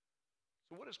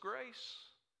 So what is grace?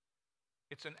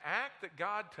 It's an act that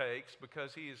God takes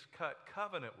because he has cut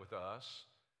covenant with us.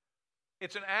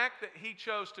 It's an act that he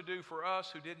chose to do for us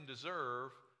who didn't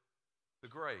deserve the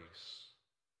grace.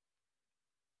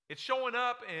 It's showing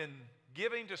up and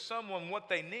giving to someone what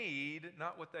they need,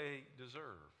 not what they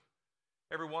deserve.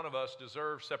 Every one of us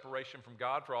deserves separation from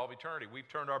God for all of eternity. We've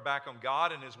turned our back on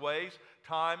God and his ways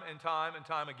time and time and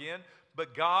time again.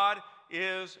 But God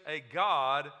is a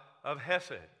God of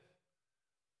hesed.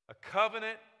 A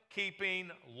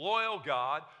covenant-keeping, loyal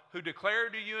God who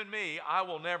declared to you and me, I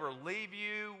will never leave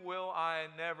you, I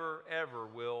never, ever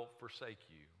will forsake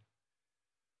you.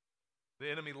 The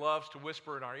enemy loves to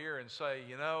whisper in our ear and say,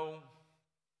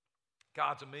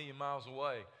 God's a million miles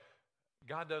away.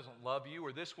 God doesn't love you,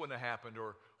 or this wouldn't have happened,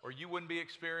 or you wouldn't be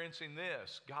experiencing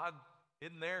this. God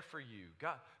isn't there for you.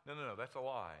 God, no, that's a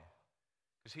lie.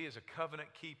 Because he is a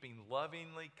covenant-keeping,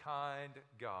 lovingly kind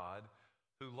God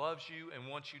who loves you and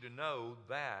wants you to know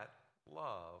that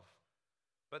love.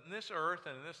 But in this earth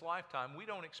and in this lifetime, we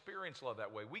don't experience love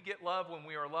that way. We get love when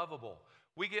we are lovable.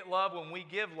 We get love when we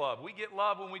give love. We get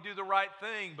love when we do the right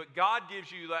thing. But God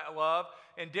gives you that love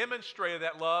and demonstrated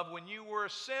that love when you were a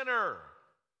sinner,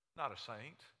 not a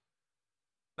saint.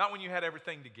 Not when you had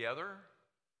everything together.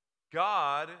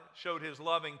 God showed his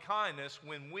loving kindness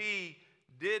when we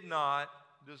did not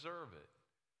deserve it.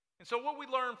 And so what we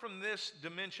learn from this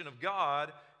dimension of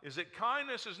God is that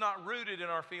kindness is not rooted in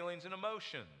our feelings and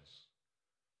emotions.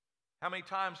 How many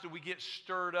times do we get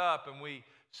stirred up and we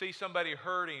see somebody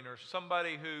hurting or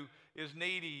somebody who is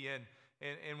needy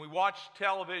and we watch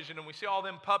television and we see all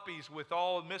them puppies with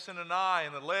all missing an eye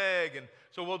and a leg, and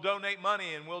so we'll donate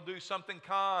money and we'll do something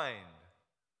kind.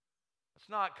 It's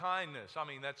not kindness. I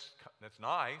mean, that's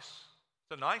nice.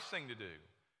 It's a nice thing to do.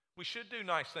 We should do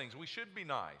nice things. We should be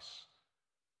nice.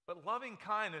 But loving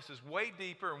kindness is way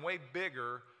deeper and way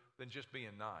bigger than just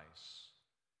being nice.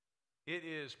 It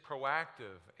is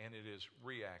proactive and it is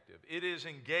reactive. It is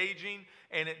engaging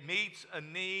and it meets a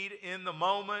need in the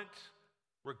moment,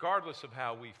 regardless of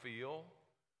how we feel,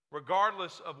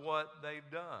 regardless of what they've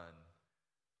done.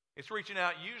 It's reaching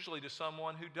out usually to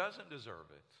someone who doesn't deserve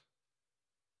it,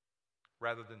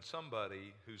 rather than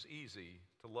somebody who's easy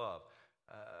to love.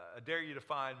 I dare you to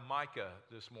find Micah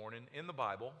this morning in the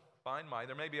Bible. Find Micah.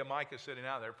 There may be a Micah sitting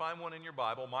out there. Find one in your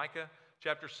Bible. Micah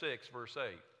chapter 6, verse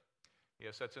 8.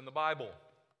 Yes, that's in the Bible.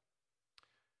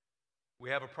 We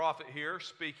have a prophet here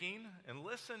speaking, and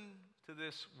listen to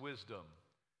this wisdom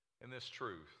and this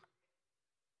truth.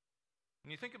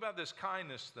 When you think about this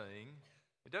kindness thing,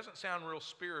 it doesn't sound real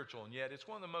spiritual, and yet it's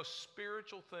one of the most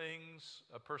spiritual things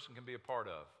a person can be a part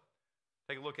of.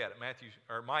 Take a look at it.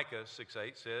 Micah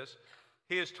 6:8 says,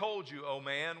 "He has told you, O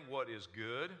man, what is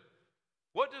good.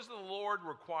 What does the Lord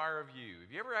require of you?"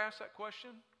 Have you ever asked that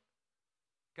question?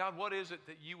 God, what is it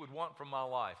that you would want from my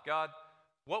life? God,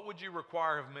 what would you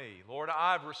require of me? Lord,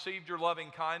 I've received your loving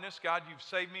kindness. God, you've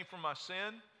saved me from my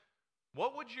sin.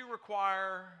 What would you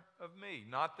require of me?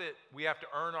 Not that we have to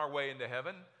earn our way into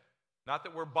heaven, not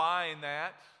that we're buying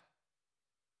that,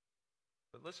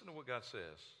 but listen to what God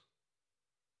says.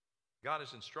 God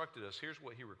has instructed us. Here's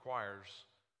what he requires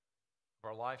of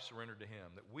our life surrendered to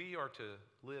him, that we are to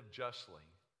live justly,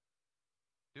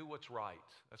 do what's right.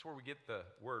 That's where we get the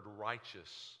word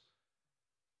righteous.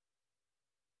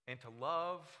 And to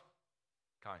love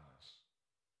kindness.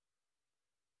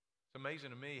 It's amazing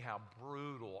to me how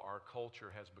brutal our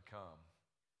culture has become.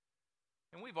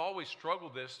 And we've always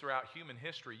struggled this throughout human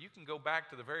history. You can go back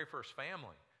to the very first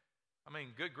family. I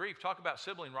mean, good grief, talk about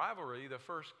sibling rivalry. The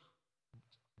first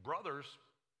brothers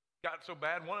got so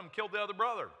bad, one of them killed the other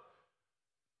brother.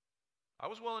 I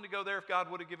was willing to go there if God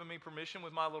would have given me permission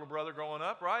with my little brother growing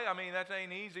up, right? I mean, that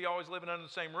ain't easy, always living under the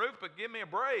same roof, but give me a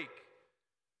break.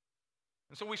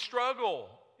 And so we struggle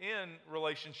in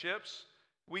relationships.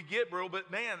 We get brutal,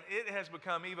 but man, it has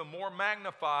become even more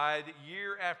magnified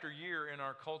year after year in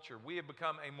our culture. We have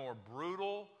become a more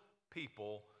brutal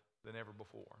people than ever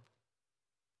before.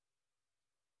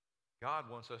 God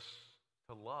wants us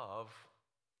to love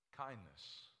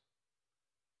kindness,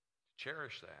 to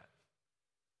cherish that,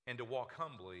 and to walk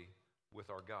humbly with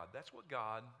our God. That's what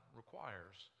God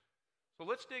requires. So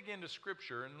let's dig into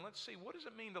Scripture and let's see, what does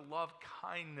it mean to love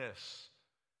kindness?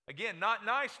 Again, not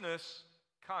niceness,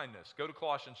 kindness. Go to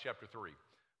Colossians chapter 3.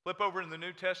 Flip over in the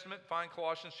New Testament, find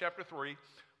Colossians chapter 3.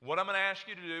 What I'm going to ask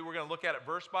you to do, we're going to look at it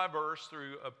verse by verse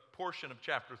through a portion of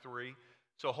chapter 3.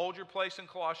 So hold your place in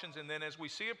Colossians, and then as we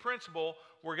see a principle,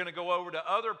 we're going to go over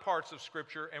to other parts of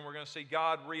Scripture, and we're going to see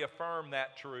God reaffirm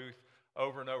that truth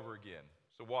over and over again.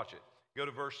 So watch it. Go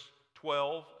to verse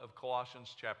 12 of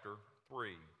Colossians chapter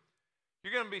 3.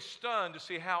 You're going to be stunned to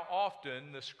see how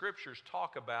often the Scriptures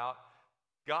talk about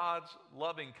God's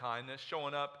loving kindness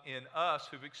showing up in us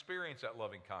who've experienced that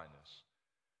loving kindness.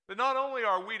 But not only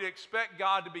are we to expect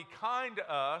God to be kind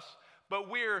to us, but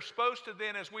we are supposed to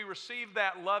then, as we receive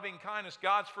that loving kindness,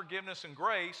 God's forgiveness and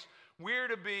grace, we're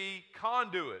to be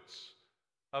conduits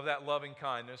of that loving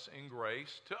kindness and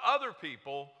grace to other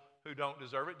people who don't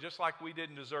deserve it, just like we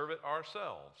didn't deserve it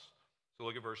ourselves. So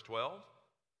look at verse 12.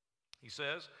 He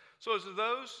says, "So as to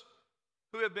those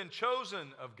who have been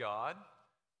chosen of God,"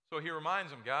 so he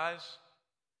reminds them, guys,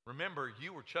 remember,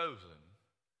 you were chosen.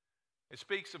 It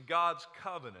speaks of God's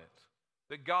covenant,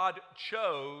 that God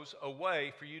chose a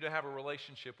way for you to have a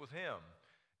relationship with him.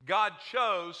 God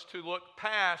chose to look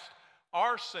past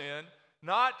our sin,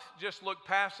 not just look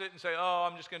past it and say, oh,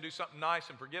 I'm just going to do something nice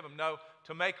and forgive him. No,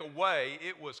 to make a way,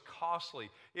 it was costly.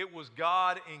 It was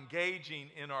God engaging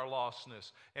in our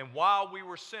lostness. And while we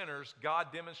were sinners,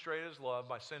 God demonstrated his love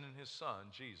by sending his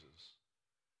son, Jesus.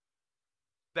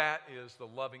 That is the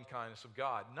loving kindness of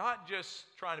God. Not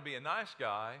just trying to be a nice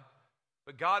guy,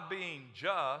 but God being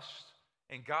just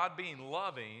and God being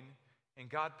loving and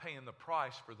God paying the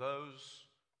price for those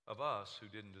of us who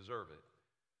didn't deserve it.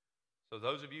 So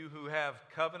those of you who have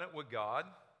covenant with God,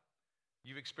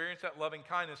 you've experienced that loving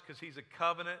kindness because he's a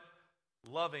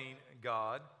covenant-loving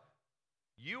God.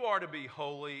 You are to be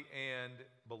holy and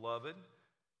beloved.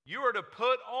 You are to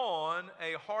put on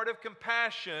a heart of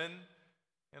compassion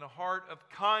and a heart of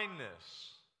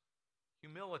kindness,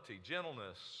 humility,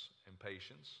 gentleness, and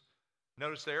patience.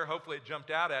 Notice there, hopefully it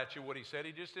jumped out at you what he said.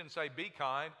 He just didn't say be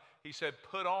kind. He said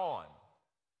put on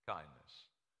kindness.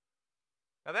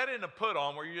 Now that isn't a put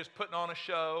on where you're just putting on a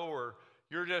show or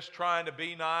you're just trying to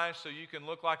be nice so you can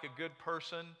look like a good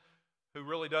person who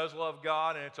really does love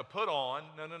God and it's a put on.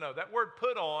 No. That word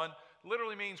put on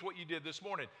literally means what you did this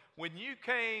morning. When you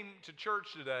came to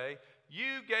church today,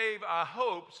 you gave, I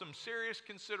hope, some serious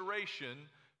consideration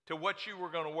to what you were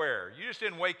going to wear. You just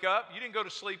didn't wake up. You didn't go to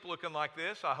sleep looking like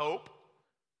this, I hope.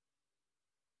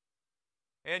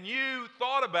 And you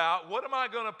thought about, what am I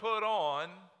going to put on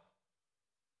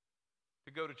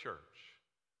to go to church?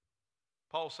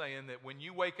 Paul's saying that when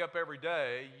you wake up every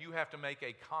day, you have to make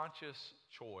a conscious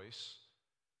choice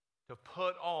to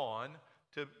put on,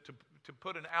 to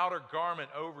put an outer garment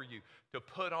over you, to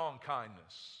put on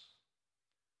kindness.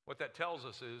 What that tells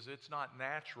us is it's not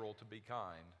natural to be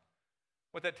kind.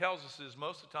 What that tells us is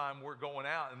most of the time we're going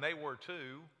out, and they were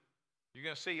too. You're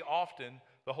going to see often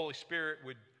the Holy Spirit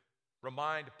would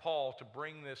remind Paul to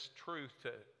bring this truth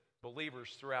to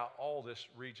believers throughout all this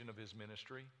region of his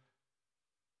ministry.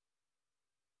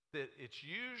 That it's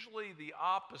usually the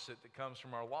opposite that comes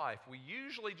from our life. We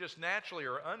usually just naturally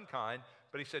are unkind,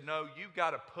 but he said, no, you've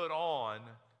got to put on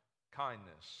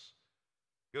kindness.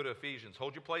 Go to Ephesians.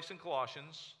 Hold your place in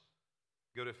Colossians.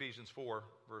 Go to Ephesians 4,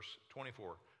 verse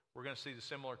 24. We're going to see the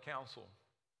similar counsel.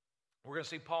 We're going to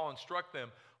see Paul instruct them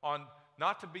on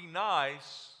not to be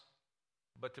nice,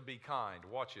 but to be kind.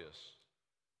 Watch this.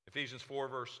 Ephesians 4,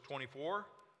 verse 24.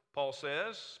 Paul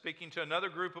says, speaking to another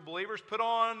group of believers, put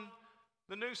on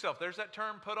the new self. There's that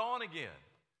term, put on again.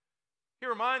 He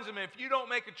reminds them, if you don't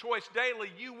make a choice daily,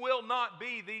 you will not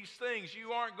be these things.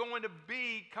 You aren't going to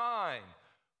be kind.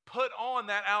 Put on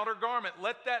that outer garment.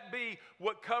 Let that be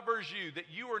what covers you, that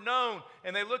you are known.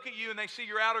 And they look at you and they see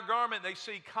your outer garment. They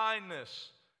see kindness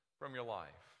from your life.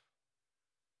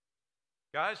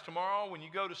 Guys, tomorrow when you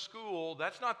go to school,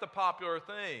 that's not the popular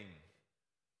thing,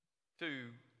 to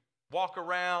walk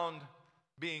around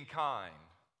being kind,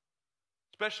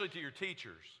 especially to your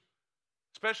teachers,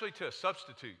 especially to a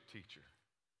substitute teacher.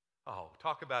 Oh,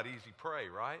 talk about easy prey,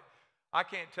 right? I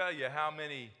can't tell you how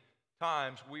many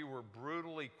times we were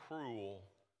brutally cruel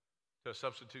to a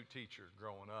substitute teacher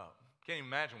growing up. Can't even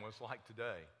imagine what it's like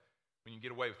today when you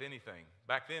get away with anything.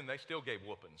 Back then, they still gave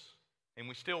whoopings, and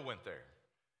we still went there.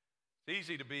 It's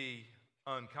easy to be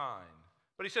unkind.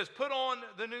 But he says, put on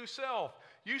the new self.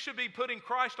 You should be putting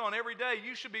Christ on every day.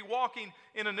 You should be walking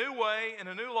in a new way, in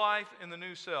a new life, in the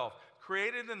new self,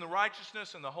 created in the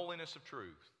righteousness and the holiness of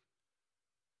truth.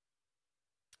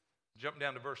 Jump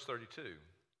down to verse 32.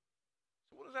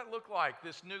 So what does that look like,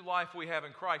 this new life we have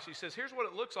in Christ? He says, here's what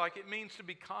it looks like. It means to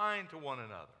be kind to one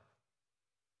another.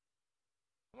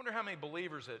 I wonder how many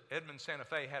believers at Edmond Santa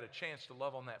Fe had a chance to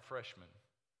love on that freshman,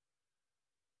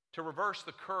 to reverse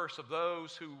the curse of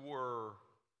those who were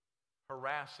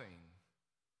harassing,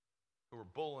 who were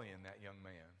bullying that young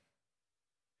man,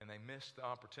 and they missed the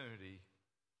opportunity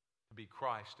to be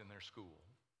Christ in their school.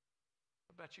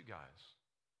 What about you guys?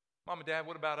 Mom and Dad,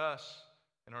 what about us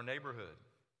in our neighborhood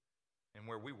and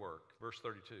where we work? Verse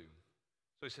 32. So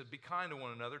he said, be kind to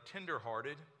one another,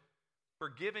 tenderhearted,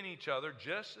 forgiving each other,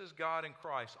 just as God in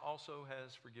Christ also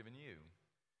has forgiven you.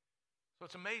 So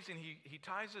it's amazing. He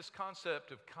ties this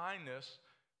concept of kindness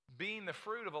being the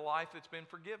fruit of a life that's been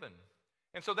forgiven.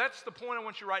 And so that's the point I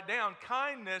want you to write down.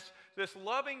 Kindness, this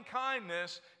loving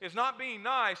kindness, is not being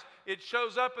nice. It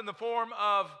shows up in the form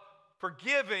of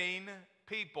forgiving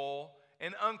people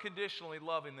and unconditionally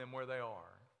loving them where they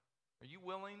are. Are you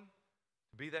willing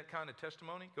to be that kind of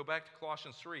testimony? Go back to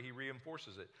Colossians 3. He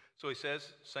reinforces it. So he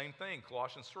says, same thing,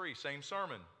 Colossians 3, same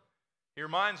sermon. He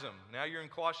reminds them. Now you're in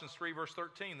Colossians 3, verse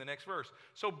 13, the next verse.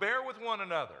 So bear with one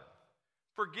another.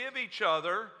 Forgive each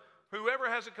other, whoever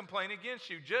has a complaint against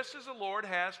you, just as the Lord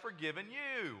has forgiven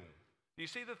you. Do you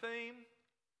see the theme?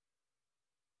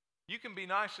 You can be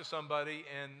nice to somebody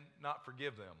and not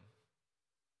forgive them.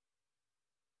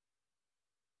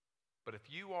 But if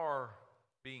you are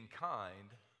being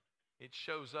kind, it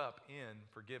shows up in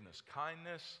forgiveness.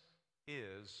 Kindness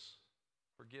is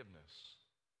forgiveness.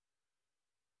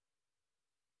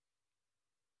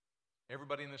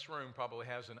 Everybody in this room probably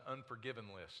has an unforgiven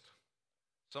list.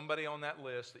 Somebody on that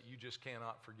list that you just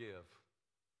cannot forgive.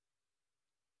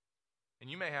 And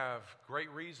you may have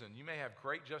great reason. You may have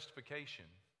great justification.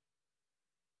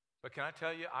 But can I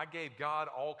tell you, I gave God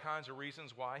all kinds of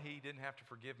reasons why he didn't have to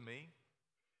forgive me.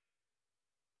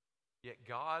 Yet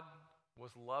God was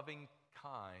loving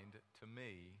kind to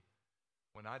me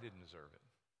when I didn't deserve it.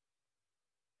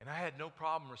 And I had no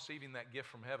problem receiving that gift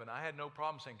from heaven. I had no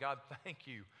problem saying, God, thank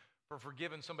you for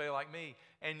forgiving somebody like me.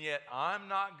 And yet I'm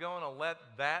not going to let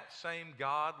that same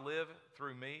God live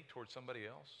through me towards somebody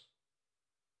else.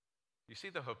 You see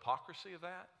the hypocrisy of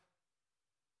that?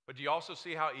 But do you also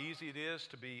see how easy it is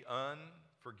to be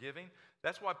unforgiving?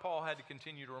 That's why Paul had to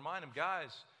continue to remind them, guys,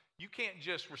 You can't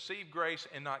just receive grace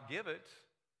and not give it.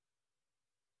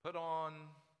 Put on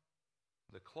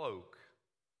the cloak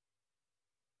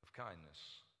of kindness.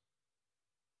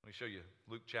 Let me show you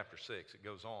Luke chapter 6. It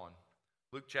goes on.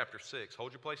 Luke chapter 6.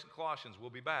 Hold your place in Colossians. We'll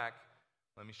be back.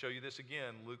 Let me show you this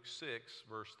again. Luke 6,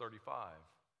 verse 35.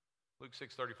 Luke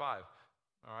 6:35.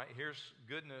 All right, here's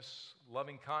goodness,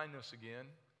 loving kindness again.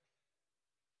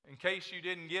 In case you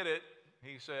didn't get it,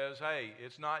 he says, hey,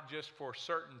 it's not just for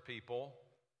certain people.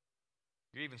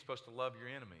 You're even supposed to love your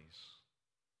enemies.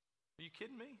 Are you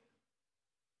kidding me?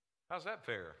 How's that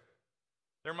fair?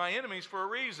 They're my enemies for a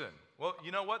reason. Well,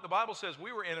 you know what? The Bible says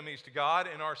we were enemies to God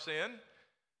in our sin.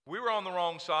 We were on the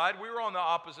wrong side. We were on the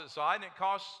opposite side, and it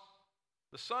cost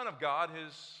the Son of God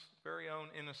his very own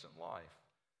innocent life.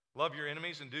 Love your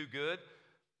enemies and do good.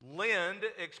 Lend,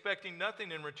 expecting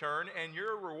nothing in return, and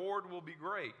your reward will be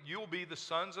great. You will be the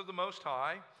sons of the Most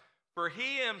High, for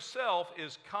he himself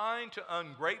is kind to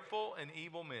ungrateful and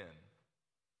evil men.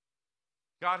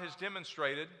 God has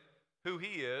demonstrated who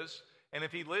he is, and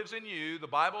if he lives in you, the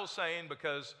Bible is saying,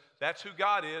 because that's who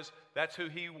God is, that's who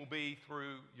he will be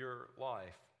through your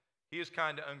life. He is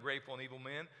kind to ungrateful and evil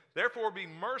men. Therefore, be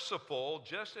merciful,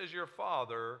 just as your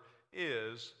Father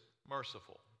is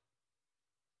merciful.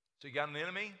 So you got an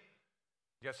enemy?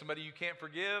 You got somebody you can't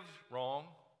forgive? Wrong.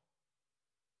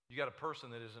 You got a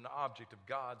person that is an object of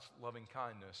God's loving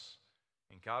kindness,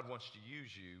 and God wants to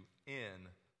use you in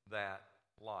that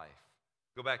life.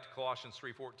 Go back to Colossians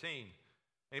 3:14.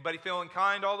 Anybody feeling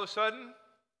kind all of a sudden?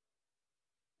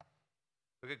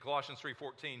 Look at Colossians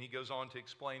 3:14. He goes on to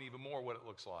explain even more what it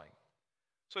looks like.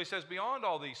 So he says, beyond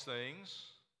all these things,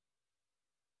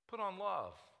 put on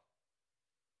love.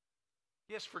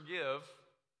 Yes, forgive,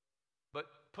 but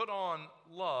put on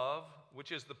love,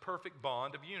 which is the perfect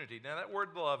bond of unity. Now, that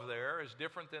word love there is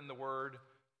different than the word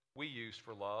we use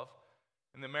for love.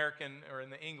 In the American or in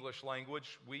the English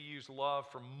language, we use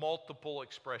love for multiple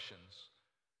expressions.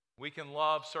 We can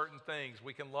love certain things.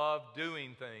 We can love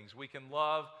doing things. We can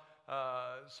love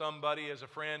somebody as a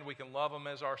friend. We can love them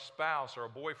as our spouse or a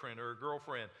boyfriend or a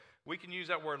girlfriend. We can use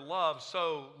that word love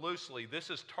so loosely. This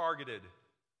is targeted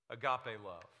agape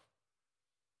love.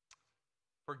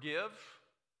 Forgive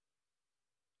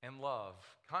and love.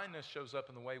 Kindness shows up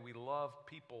in the way we love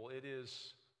people. It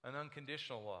is an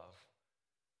unconditional love.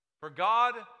 For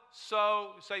God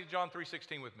so, say John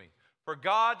 3:16 with me. For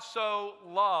God so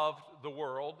loved the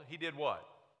world, he did what?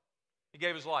 He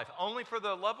gave his life. Only for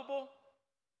the lovable?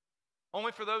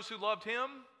 Only for those who loved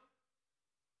him?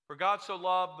 For God so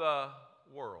loved the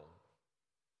world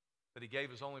that he gave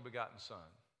his only begotten Son.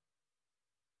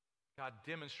 God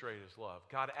demonstrated his love.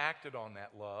 God acted on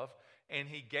that love, and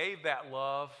he gave that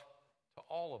love to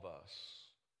all of us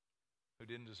who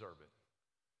didn't deserve it.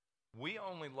 We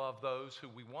only love those who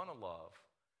we want to love.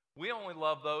 We only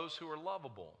love those who are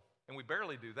lovable, and we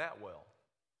barely do that well.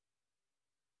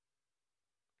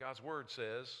 God's word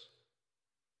says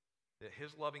that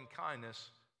his loving kindness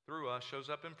through us shows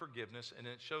up in forgiveness, and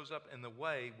it shows up in the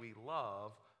way we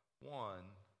love one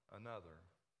another.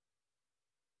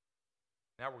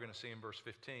 Now we're going to see in verse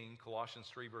 15, Colossians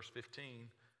 3, verse 15,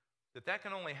 that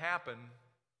can only happen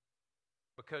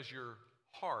because your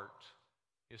heart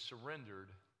is surrendered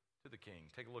to the King.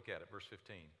 Take a look at it, verse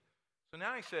 15. So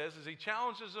now he says, as he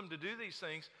challenges them to do these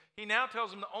things, he now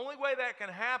tells them the only way that can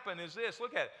happen is this.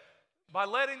 Look at it. By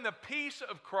letting the peace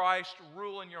of Christ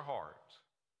rule in your heart.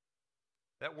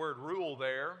 That word rule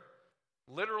there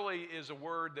literally is a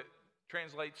word that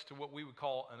translates to what we would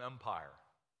call an umpire.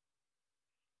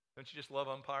 Don't you just love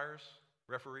umpires,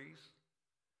 referees?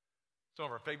 Some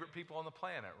of our favorite people on the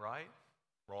planet, right?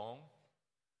 Wrong.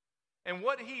 And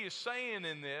what he is saying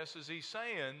in this is he's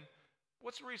saying,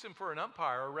 what's the reason for an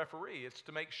umpire or referee? It's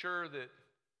to make sure that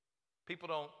people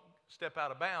don't step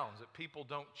out of bounds, that people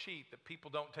don't cheat, that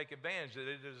people don't take advantage, that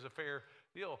it is a fair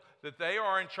deal, that they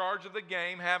are in charge of the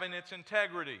game, having its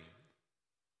integrity.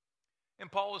 And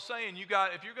Paul is saying,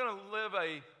 if you're going to live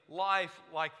a life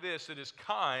like this that is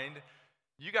kind,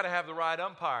 you got to have the right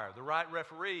umpire, the right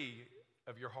referee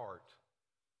of your heart.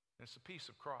 And it's the peace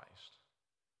of Christ.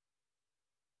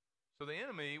 So the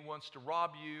enemy wants to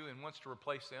rob you and wants to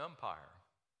replace the umpire.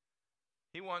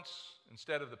 He wants,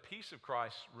 instead of the peace of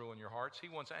Christ ruling your hearts, he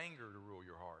wants anger to rule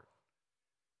your heart.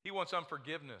 He wants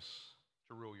unforgiveness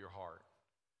to rule your heart.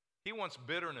 He wants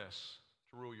bitterness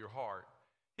to rule your heart.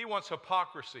 He wants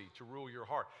hypocrisy to rule your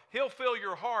heart. He'll fill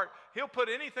your heart. He'll put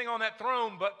anything on that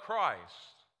throne but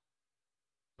Christ.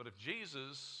 But if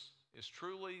Jesus is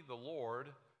truly the Lord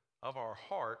of our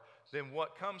heart, then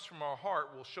what comes from our heart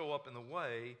will show up in the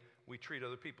way we treat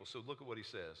other people. So look at what he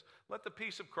says. Let the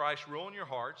peace of Christ rule in your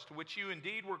hearts, to which you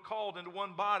indeed were called into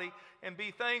one body, and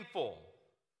be thankful.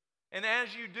 And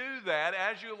as you do that,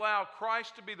 as you allow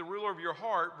Christ to be the ruler of your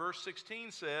heart, verse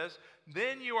 16 says,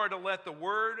 then you are to let the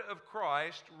word of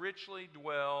Christ richly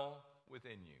dwell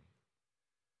within you.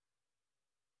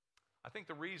 I think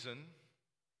the reason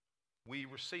we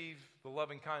receive the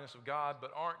loving kindness of God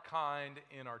but aren't kind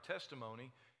in our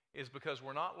testimony is because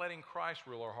we're not letting Christ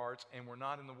rule our hearts and we're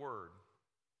not in the Word.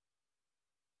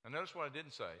 Now notice what I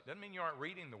didn't say. It doesn't mean you aren't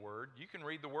reading the Word. You can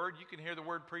read the Word. You can hear the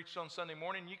Word preached on Sunday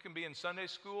morning. You can be in Sunday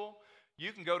school.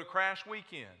 You can go to Crash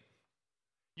Weekend.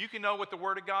 You can know what the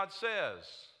Word of God says.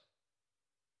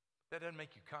 That doesn't make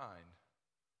you kind.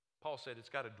 Paul said it's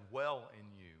got to dwell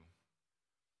in you.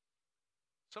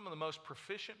 Some of the most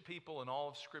proficient people in all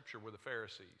of Scripture were the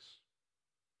Pharisees.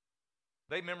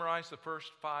 They memorized the first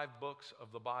 5 books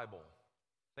of the Bible.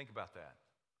 Think about that.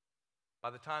 By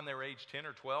the time they were age 10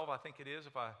 or 12, I think it is,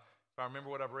 if I remember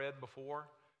what I've read before,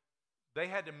 they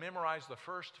had to memorize the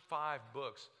first 5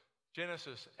 books.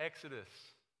 Genesis, Exodus,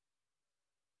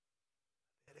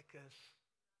 Leviticus,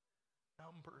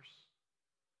 Numbers.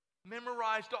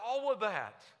 Memorized all of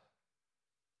that.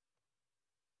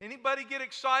 Anybody get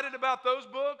excited about those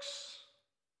books?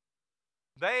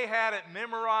 They had it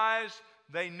memorized.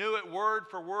 They knew it word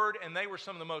for word, and they were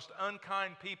some of the most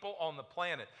unkind people on the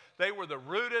planet. They were the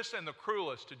rudest and the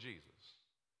cruelest to Jesus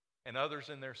and others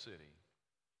in their city.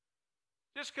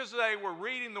 Just because they were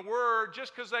reading the Word,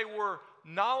 just because they were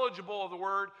knowledgeable of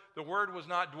the Word was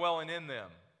not dwelling in them.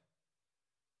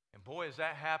 And boy, is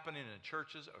that happening in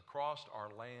churches across our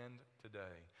land today.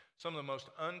 Some of the most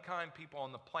unkind people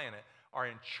on the planet are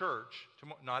in church,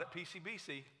 not at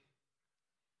PCBC,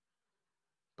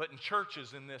 but in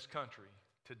churches in this country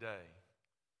today.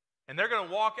 And they're going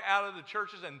to walk out of the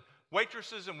churches, and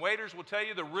waitresses and waiters will tell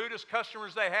you the rudest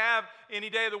customers they have any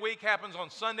day of the week happens on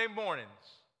Sunday mornings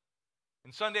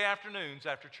and Sunday afternoons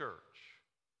after church.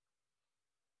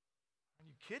 Are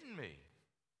you kidding me?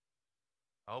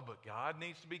 Oh, but God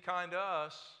needs to be kind to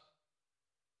us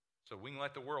so we can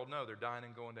let the world know they're dying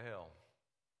and going to hell.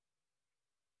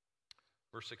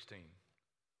 Verse 16.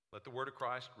 Let the word of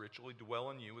Christ richly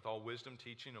dwell in you with all wisdom,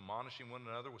 teaching, admonishing one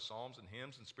another with psalms and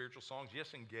hymns and spiritual songs.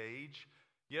 Yes, engage.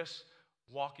 Yes,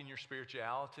 walk in your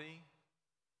spirituality.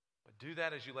 But do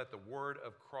that as you let the word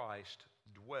of Christ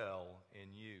dwell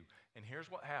in you. And here's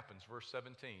what happens, verse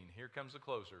 17. Here comes the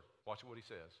closer. Watch what he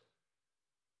says.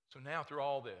 So now through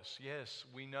all this, yes,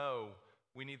 we know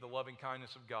we need the loving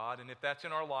kindness of God. And if that's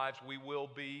in our lives, we will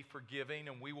be forgiving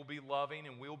and we will be loving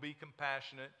and we'll be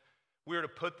compassionate. We're to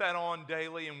put that on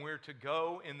daily, and we're to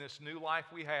go in this new life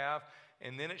we have.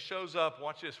 And then it shows up,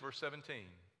 watch this, verse 17.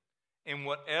 In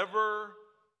whatever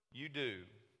you do,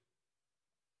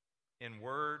 in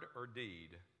word or deed,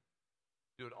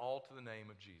 do it all to the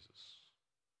name of Jesus.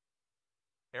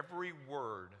 Every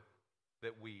word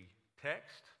that we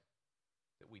text,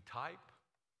 that we type,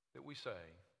 that we say,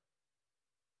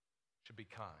 should be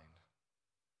kind.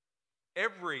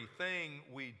 Everything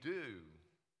we do,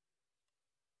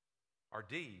 our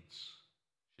deeds,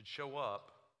 should show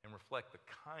up and reflect the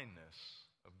kindness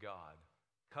of God.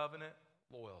 Covenant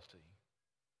loyalty.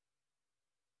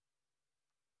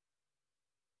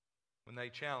 When they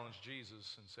challenged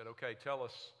Jesus and said, okay, tell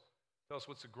us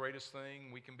what's the greatest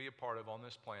thing we can be a part of on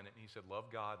this planet. And he said, love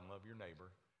God and love your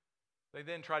neighbor. They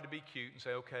then tried to be cute and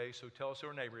say, okay, so tell us who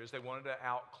our neighbor is. They wanted an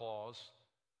out clause.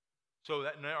 So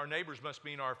that our neighbors must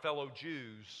mean our fellow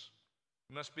Jews.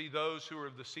 It must be those who are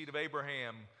of the seed of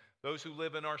Abraham, those who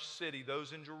live in our city,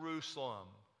 those in Jerusalem.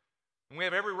 And we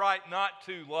have every right not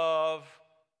to love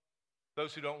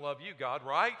those who don't love you, God,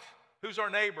 right? Who's our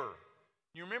neighbor?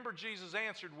 You remember Jesus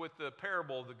answered with the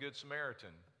parable of the Good Samaritan.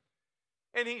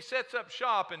 And he sets up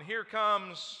shop, and here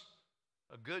comes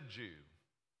a good Jew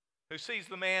who sees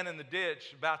the man in the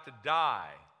ditch about to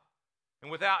die.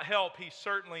 And without help, he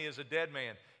certainly is a dead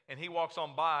man. And he walks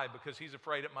on by because he's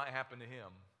afraid it might happen to him.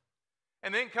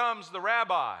 And then comes the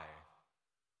rabbi,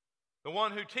 the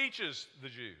one who teaches the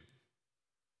Jew.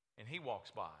 And he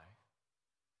walks by.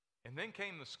 And then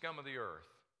came the scum of the earth,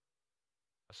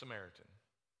 a Samaritan.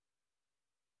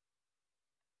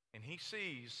 And he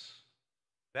sees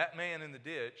that man in the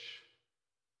ditch,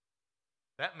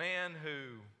 that man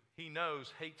who he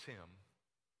knows hates him,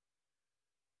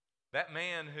 that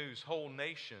man whose whole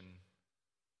nation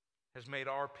has made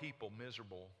our people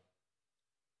miserable,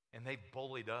 and they've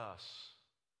bullied us,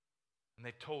 and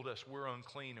they've told us we're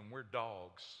unclean and we're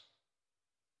dogs.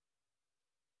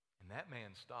 And that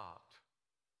man stopped.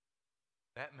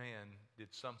 That man did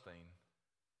something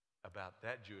about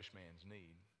that Jewish man's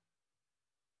need.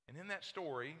 And in that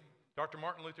story, Dr.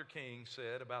 Martin Luther King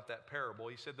said about that parable,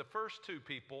 he said, the first two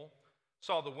people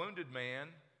saw the wounded man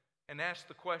and asked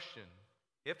the question,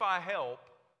 if I help,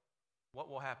 what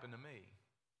will happen to me?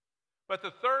 But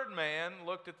the third man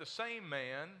looked at the same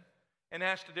man and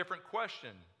asked a different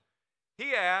question.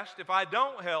 He asked, if I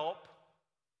don't help,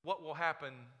 what will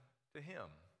happen to him?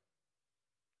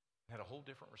 Had a whole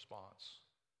different response.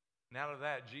 And out of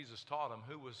that, Jesus taught him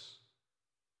who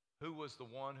was the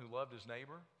one who loved his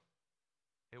neighbor.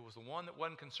 It was the one that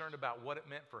wasn't concerned about what it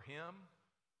meant for him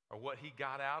or what he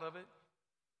got out of it,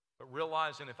 but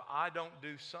realizing if I don't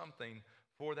do something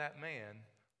for that man,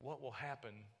 what will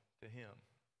happen to him?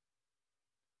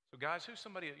 So guys, who's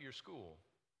somebody at your school?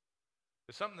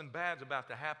 If something bad's about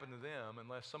to happen to them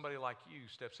unless somebody like you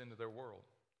steps into their world.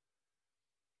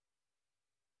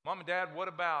 Mom and Dad, what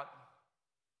about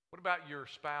your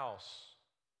spouse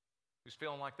who's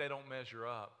feeling like they don't measure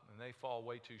up and they fall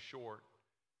way too short?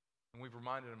 And we've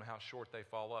reminded them how short they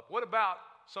fall up. What about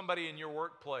somebody in your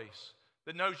workplace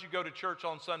that knows you go to church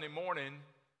on Sunday morning,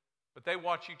 but they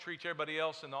watch you treat everybody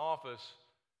else in the office?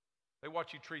 They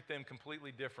watch you treat them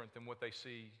completely different than what they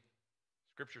see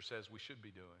Scripture says we should be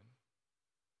doing.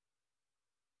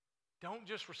 Don't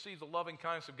just receive the loving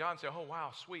kindness of God and say, oh,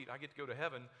 wow, sweet, I get to go to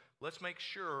heaven. Let's make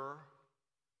sure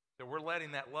that we're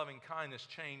letting that loving kindness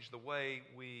change the way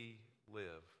we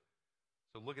live.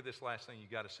 So look at this last thing. You've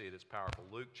got to see it. It's powerful.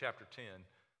 Luke chapter 10.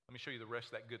 Let me show you the rest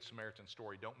of that Good Samaritan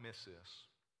story. Don't miss this.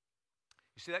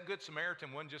 You see, that Good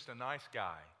Samaritan wasn't just a nice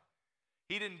guy.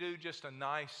 He didn't do just a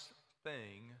nice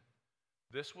thing.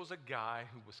 This was a guy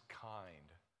who was kind.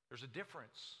 There's a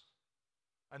difference.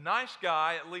 A nice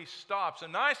guy at least stops. A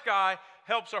nice guy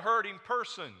helps a hurting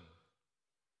person.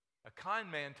 A kind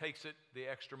man takes it the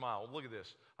extra mile. Look at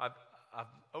this. I've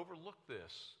overlooked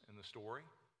this in the story.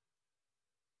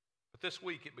 But this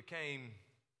week it became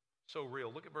so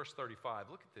real. Look at verse 35.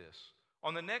 Look at this.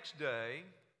 On the next day,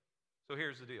 so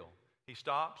here's the deal. He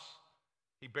stops.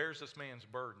 He bears this man's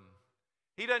burden.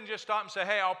 He doesn't just stop and say,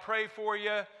 hey, I'll pray for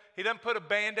you. He doesn't put a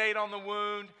Band-Aid on the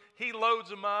wound. He loads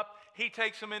him up. He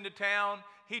takes him into town.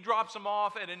 He drops him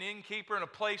off at an innkeeper in a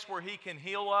place where he can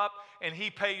heal up, and he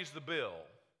pays the bill.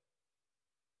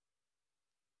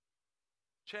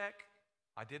 Check.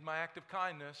 I did my act of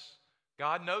kindness.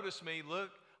 God noticed me.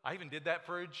 Look, I even did that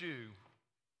for a Jew.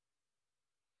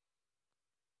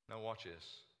 Now watch this.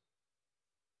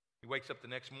 He wakes up the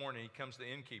next morning. He comes to the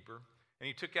innkeeper, and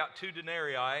he took out 2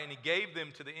 denarii, and he gave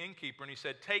them to the innkeeper, and he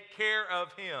said, take care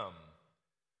of him.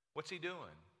 What's he doing?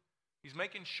 He's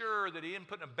making sure that he isn't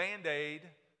putting a Band-Aid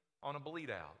on a bleed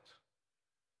out.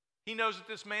 He knows that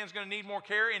this man's going to need more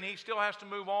care, and he still has to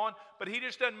move on, but he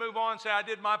just doesn't move on and say, I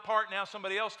did my part, now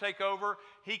somebody else take over.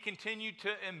 He continued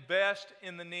to invest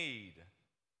in the need.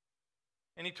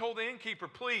 And he told the innkeeper,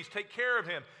 please take care of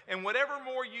him, and whatever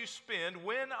more you spend,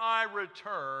 when I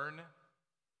return,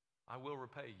 I will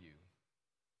repay you.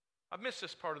 I've missed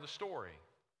this part of the story.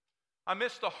 I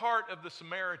missed the heart of the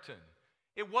Samaritan.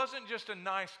 It wasn't just a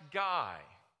nice guy.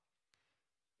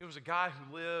 It was a guy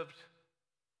who lived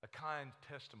a kind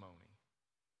testimony.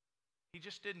 He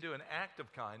just didn't do an act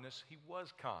of kindness. He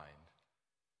was kind.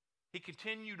 He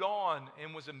continued on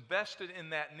and was invested in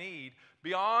that need.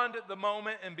 Beyond the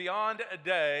moment and beyond a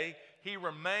day, he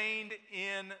remained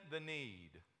in the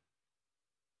need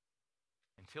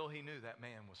until he knew that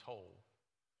man was whole,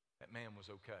 that man was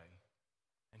okay.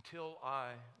 Until I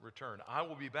return. I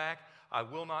will be back. I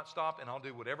will not stop, and I'll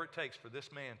do whatever it takes for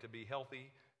this man to be healthy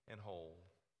and whole.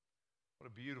 What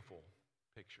a beautiful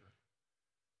picture.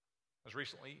 I was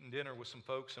recently eating dinner with some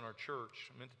folks in our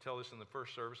church. I meant to tell this in the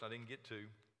first service. I didn't get to.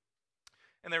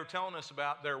 And they were telling us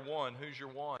about their one. Who's your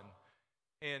one?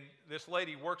 And this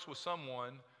lady works with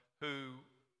someone who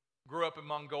grew up in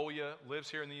Mongolia, lives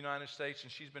here in the United States,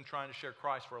 and she's been trying to share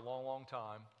Christ for a long, long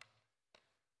time.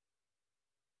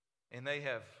 And they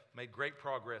have made great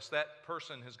progress. That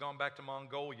person has gone back to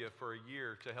Mongolia for a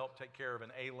year to help take care of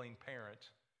an ailing parent.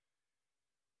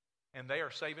 And they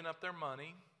are saving up their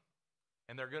money,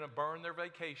 and they're going to burn their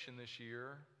vacation this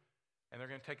year, and they're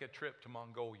going to take a trip to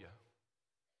Mongolia.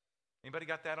 Anybody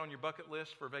got that on your bucket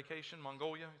list for vacation,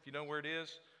 Mongolia? If you know where it is,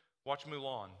 watch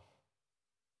Mulan.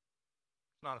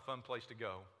 It's not a fun place to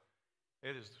go.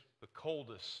 It is the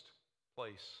coldest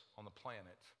place on the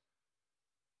planet.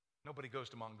 Nobody goes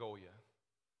to Mongolia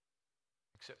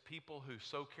except people who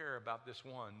so care about this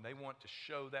one. They want to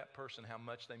show that person how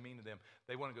much they mean to them.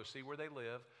 They want to go see where they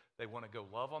live. They want to go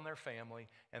love on their family,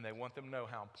 and they want them to know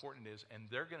how important it is. And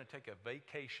they're going to take a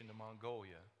vacation to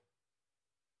Mongolia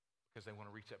because they want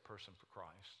to reach that person for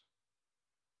Christ.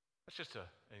 That's just an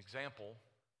example,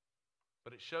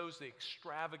 but it shows the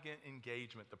extravagant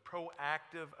engagement, the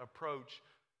proactive approach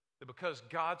That because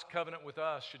God's covenant with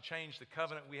us should change the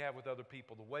covenant we have with other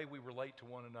people, the way we relate to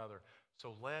one another.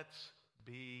 So let's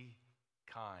be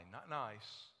kind. Not nice,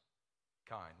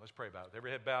 kind. Let's pray about it. Every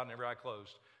head bowed and every eye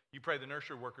closed. You pray the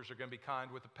nursery workers are going to be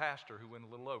kind with the pastor who went a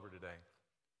little over today.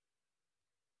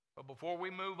 But before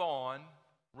we move on,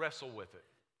 wrestle with it.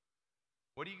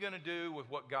 What are you going to do with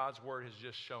what God's word has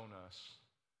just shown us?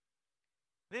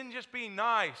 Then just be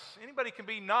nice. Anybody can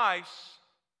be nice.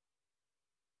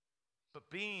 But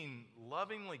being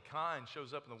lovingly kind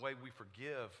shows up in the way we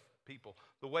forgive people,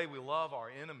 the way we love our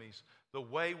enemies, the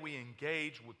way we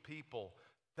engage with people.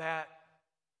 That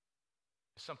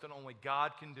is something only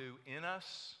God can do in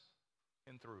us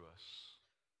and through us.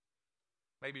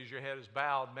 Maybe as your head is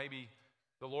bowed, maybe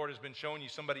the Lord has been showing you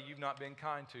somebody you've not been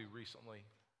kind to recently.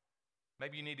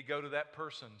 Maybe you need to go to that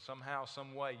person somehow,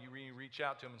 some way. You reach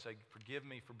out to them and say, forgive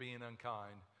me for being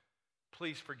unkind.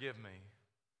 Please forgive me.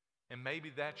 And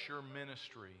maybe that's your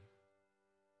ministry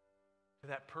to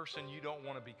that person you don't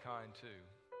want to be kind to.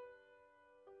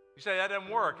 You say, that doesn't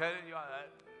work.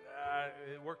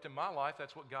 It worked in my life.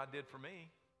 That's what God did for me.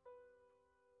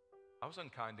 I was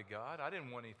unkind to God. I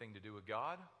didn't want anything to do with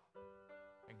God.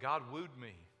 And God wooed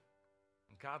me.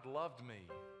 And God loved me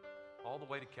all the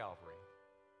way to Calvary.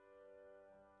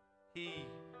 He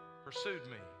pursued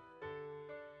me.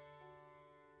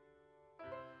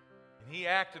 And He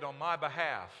acted on my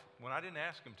behalf when I didn't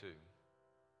ask Him to,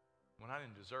 when I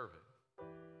didn't deserve it.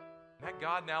 And that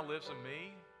God now lives in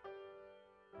me.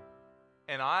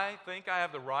 And I think I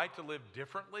have the right to live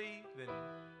differently than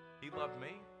He loved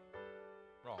me?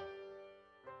 Wrong.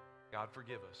 God,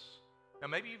 forgive us. Now,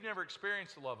 maybe you've never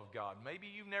experienced the love of God. Maybe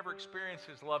you've never experienced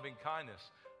His loving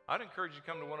kindness. I'd encourage you to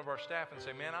come to one of our staff and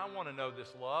say, man, I want to know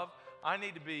this love. I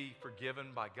need to be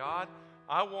forgiven by God.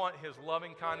 I want His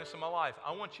loving kindness in my life.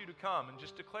 I want you to come and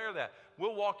just declare that.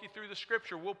 We'll walk you through the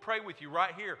Scripture. We'll pray with you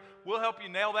right here. We'll help you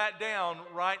nail that down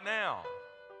right now.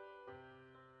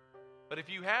 But if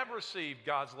you have received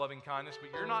God's loving kindness,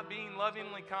 but you're not being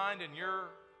lovingly kind in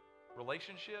your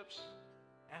relationships,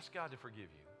 ask God to forgive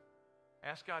you.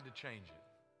 Ask God to change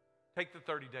it. Take the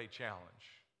 30-day challenge.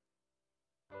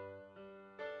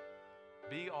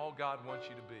 Be all God wants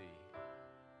you to be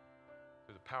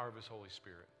through the power of His Holy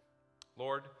Spirit.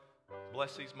 Lord,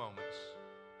 bless these moments.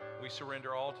 We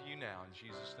surrender all to you now in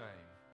Jesus' name.